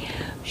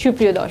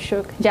 সুপ্রিয়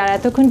দর্শক, যারা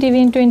এতক্ষণ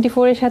টিভিএন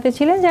 24-এর সাথে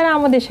ছিলেন, যারা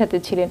আমাদের সাথে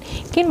ছিলেন,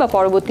 কিংবা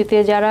পরবর্তীতে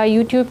যারা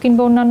ইউটিউব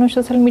কিংবা অন্যান্য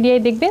সোশ্যাল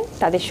মিডিয়ায় দেখবেন,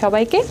 তাদের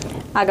সবাইকে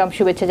আগাম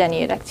শুভেচ্ছা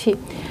জানিয়ে রাখছি।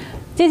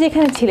 যে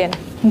যেখানে ছিলেন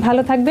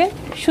ভালো থাকবেন,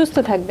 সুস্থ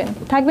থাকবেন,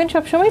 থাকবেন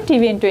সবসময়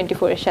টিভিএন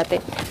 24-এর সাথে।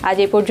 আজ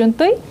এই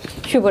পর্যন্তই,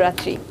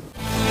 শুভরাত্রি।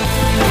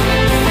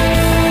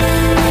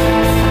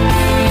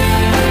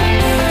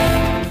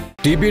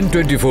 টিভিএন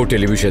 24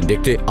 টেলিভিশন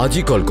দেখতে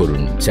আজই কল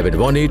করুন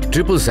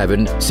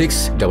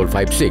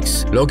 7187776556।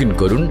 লগ ইন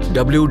করুন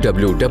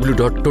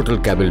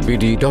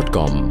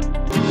www.totalcablebd.com।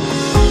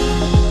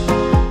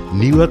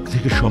 নিউ ইয়র্ক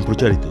থেকে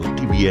সম্প্রচারিত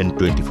টিভিএন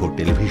 24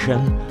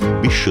 টেলিভিশন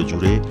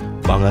বিশ্বজুড়ে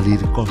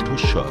বাঙালির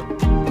কণ্ঠস্বর।